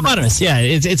 Hippopotamus, yeah.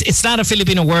 It's not a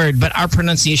Filipino word, but our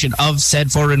pronunciation of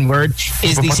said foreign word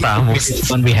is the Hippopotamus.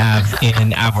 one we have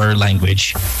in our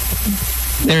language.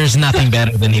 There's nothing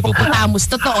better than hippopotamus.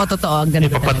 Totoo. Ang ganda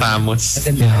Hippopotamus.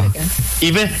 Yeah.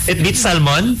 Even it beats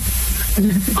salmon.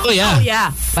 Oh yeah.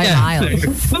 Yeah, by miles.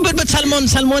 But salmon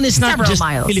is not Several just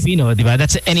miles. Filipino, diba?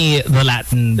 That's the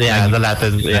Latin. Yeah, the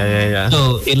Latin. Yeah.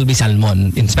 So it'll be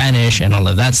salmon in Spanish and all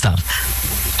of that stuff.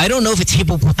 I don't know if it's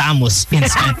hippopotamus in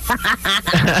Spanish.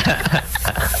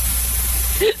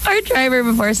 Our driver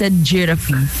before said giraffe.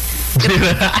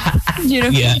 Giraffe.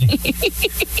 Yeah.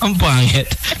 Ang pangit.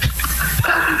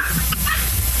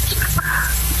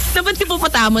 No, but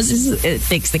hippopotamus it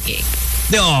takes the cake.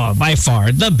 Oh, by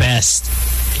far, the best.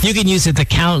 You can use it to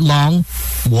count long.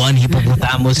 One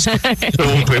hippopotamus.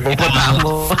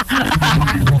 Hippopotamus.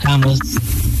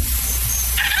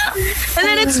 And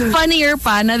then it's funnier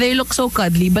pa na they look so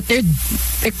cuddly, but they're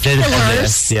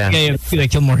killers. Yeah. Yeah, they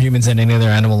kill more humans than any other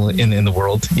animal in the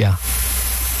world. Yeah.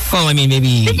 Well, I mean,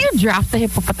 maybe... Did you draft the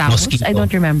hippopotamus? Mosquito. I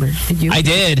don't remember. Did you? I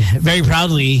did. Very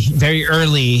proudly, very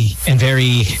early, and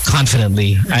very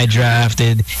confidently. I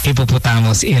drafted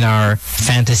hippopotamus in our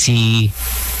fantasy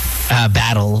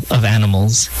battle of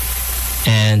animals.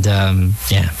 And, Alam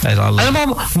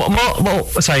mo,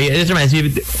 sorry, it reminds me,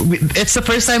 it's the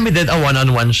first time we did a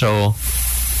one-on-one show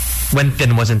when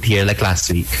Tin wasn't here, like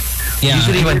last week. Yeah,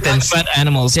 Usually when we're talking about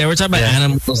animals. Yeah, we're talking about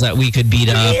animals that we could beat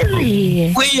up.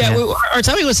 Really? Wait, our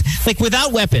topic was like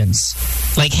without weapons,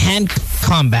 like hand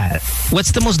combat.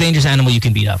 What's the most dangerous animal you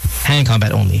can beat up? Hand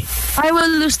combat only. I will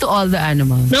lose to all the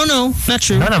animals. No, not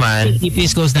true. No naman.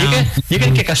 EPS goes down. You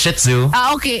can kick a Shih Tzu.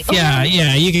 Okay.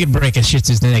 Yeah, you can break a Shih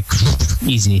Tzu's neck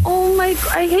easy. Oh my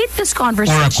God, I hate this Or a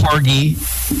conversation. corgi.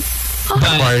 But,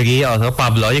 Corgi, also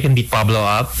Pablo. You can beat Pablo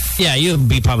up. yeah, you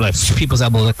beat Pablo. People's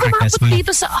elbow that crack that Kumapot smile.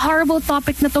 dito sa horrible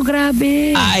topic na to,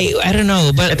 grabe. I don't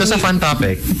know, but It was a fun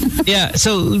topic. yeah.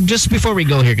 So just before we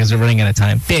go here, because we're running out of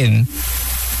time, Tin,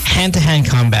 hand-to-hand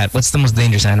combat. What's the most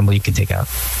dangerous animal you can take out?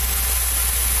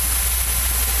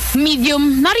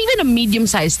 Medium, not even a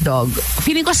medium-sized dog.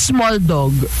 Feeling ko small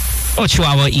dog. Oh,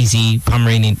 Chihuahua, easy.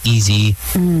 Pomeranian, easy.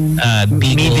 Beagle.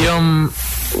 Medium.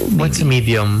 What's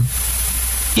medium?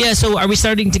 Yeah, so are we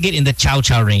starting to get in the chow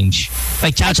chow range?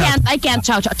 Like chow chow. I can't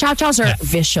chow chow. Chow chows are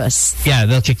vicious. Yeah,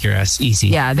 they'll kick your ass easy.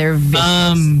 Yeah, they're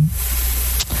vicious.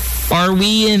 Are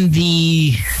we in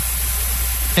the...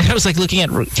 And I was like looking at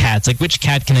cats. Like, which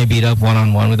cat can I beat up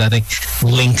one-on-one with? I think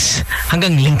lynx.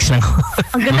 Hanggang lynx lang.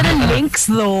 Ang ganda ng lynx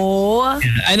though.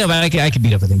 I know, but I could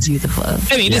beat up a lynx. Beautiful.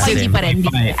 I mean, it's Hindi pa rin.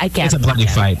 I can't. It's a bloody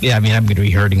fight. Yeah, I mean, I'm going to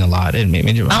be hurting a lot. And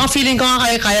maybe, Ako feeling ko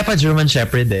kaya pa German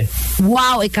Shepherd eh.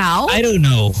 Wow, ikaw? I don't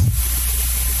know.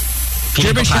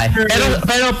 German Shepherd.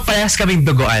 Pero parehas kaming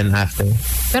duguan after.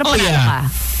 Pero Oh, panalo yeah.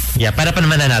 ka. Yeah, para pa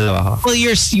naman nanalo ako. Well,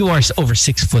 you are over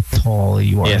 6 foot tall.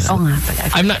 You are. Yes. Oo nga pala.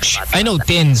 I'm not sure. I know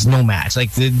Tin's no match. Like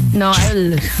the No,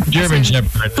 I'll... German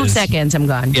Shepherd. 2 seconds, I'm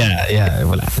gone. Yeah.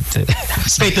 Wala.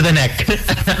 Straight to the neck.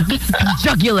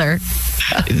 Jugular.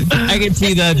 I can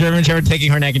see the German Shepherd taking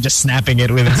her neck and just snapping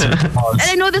it with its paws. And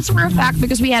I know this for a fact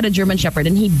because we had a German Shepherd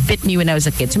and he bit me when I was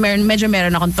a kid. So medyo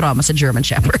meron akong trauma sa German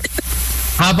Shepherd.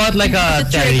 How about like a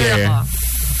Trigger terrier? ako.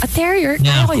 A terrier?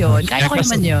 Yeah, Kaya ko yun. Kaya ko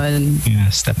naman yun.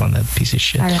 Yeah, step on that piece of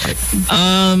shit. Kaya ko.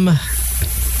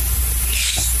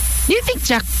 Do you think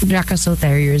Jack Russell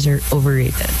Terriers are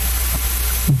overrated?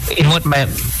 In what my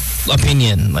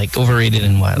opinion? Like overrated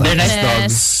in what? They're Like, nice Yes.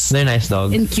 dogs. They're nice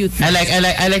dogs. In cute. I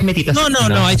like my tita. no.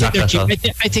 I think they're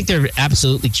cute. I think they're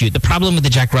absolutely cute. The problem with the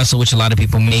Jack Russell, which a lot of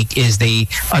people make, is they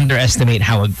underestimate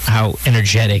how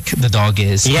energetic the dog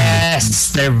is.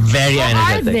 Yes, they're very Are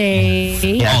energetic. they?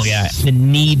 Yes. Oh yeah, the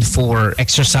need for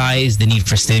exercise, the need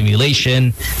for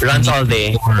stimulation, Runs the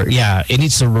need all day. it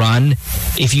needs to run.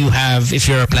 If you're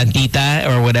a plantita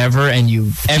or whatever, and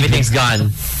Everything's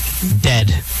gone. dead,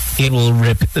 it will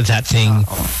rip that thing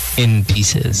in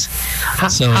pieces.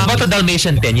 So How about the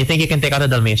Dalmatian pin? You think you can take out a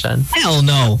Dalmatian? Hell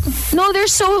no. No, they're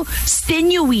so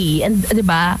sinewy and, di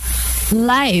ba,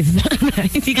 live.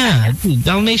 Hindi Yeah, dude,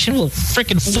 Dalmatian will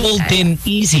freaking fold in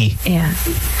easy. Yeah.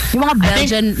 Yung mga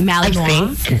Belgian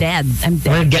Malinois, think- dead. I'm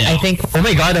Well, dead. I think, oh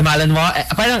my God, the Malinois.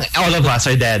 Parang all of us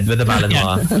are dead with the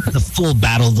Malinois. The full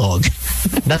battle dog.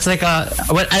 That's like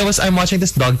I'm watching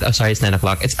this dog. Oh, sorry, it's 9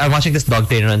 o'clock. I'm watching this dog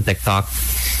trainer on TikTok,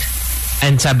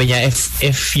 and sabi niya,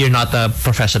 if you're not a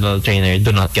professional trainer,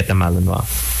 do not get the Malinois.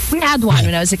 We had one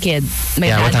when I was a kid. My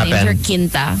Yeah, what dad named her happened?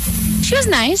 Quinta. She was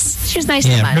nice. She was nice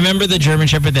Yeah, naman. remember the German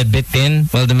Shepherd that bit thin?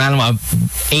 Well, the Malinois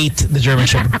ate the German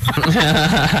Shepherd.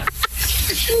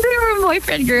 We were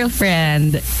boyfriend,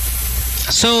 girlfriend.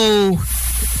 So,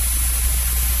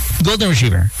 Golden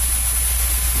Retriever.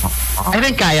 I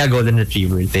think kaya golden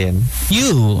retriever din.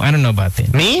 You, I don't know about thin.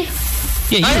 Me?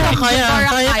 Yeah, you. Kaya, Dora,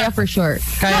 kaya. kaya for sure.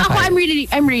 Kaya, No, ako, kaya.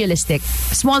 I'm realistic.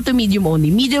 Small to medium only.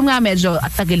 Medium nga medyo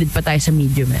at tagilid pa tayo sa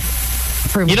medium eh.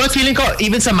 For me. You know what, feeling ko,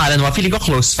 even sa Malinois, feeling ko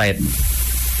close fight.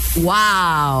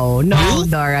 Wow. No,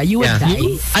 Dora. You would Yeah.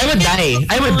 die. I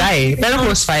would die. Pero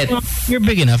close fight. You're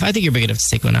big enough. I think you're big enough to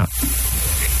take one out.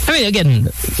 I mean, again,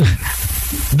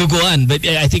 duguan, but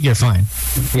I think you're fine.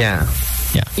 Yeah.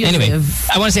 Yeah. You Anyway, live.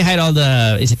 I want to say hi to all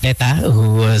the, is it Neta,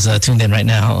 who was tuned in right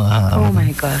now. Oh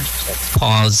my gosh.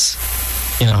 Pause,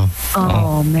 you know.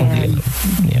 Oh, man.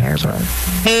 Yeah. Terrible.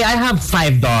 Hey, I have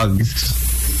 5 dogs.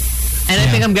 And I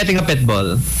Yeah. think I'm getting a pit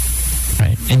bull.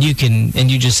 Right. And you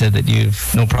just said that you've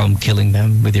no problem killing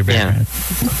them with your bare Yeah. hands.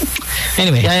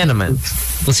 Anyway, Kaya naman.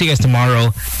 we'll see you guys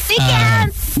tomorrow.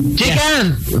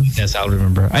 Chicken! Yes, I'll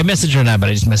remember. I messaged her now, but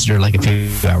I just messaged her like a few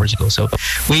hours ago. So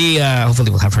we hopefully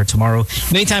we'll have her tomorrow.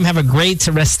 Meantime, have a great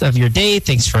rest of your day.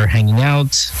 Thanks for hanging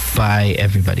out. Bye,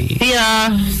 everybody.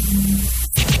 Yeah.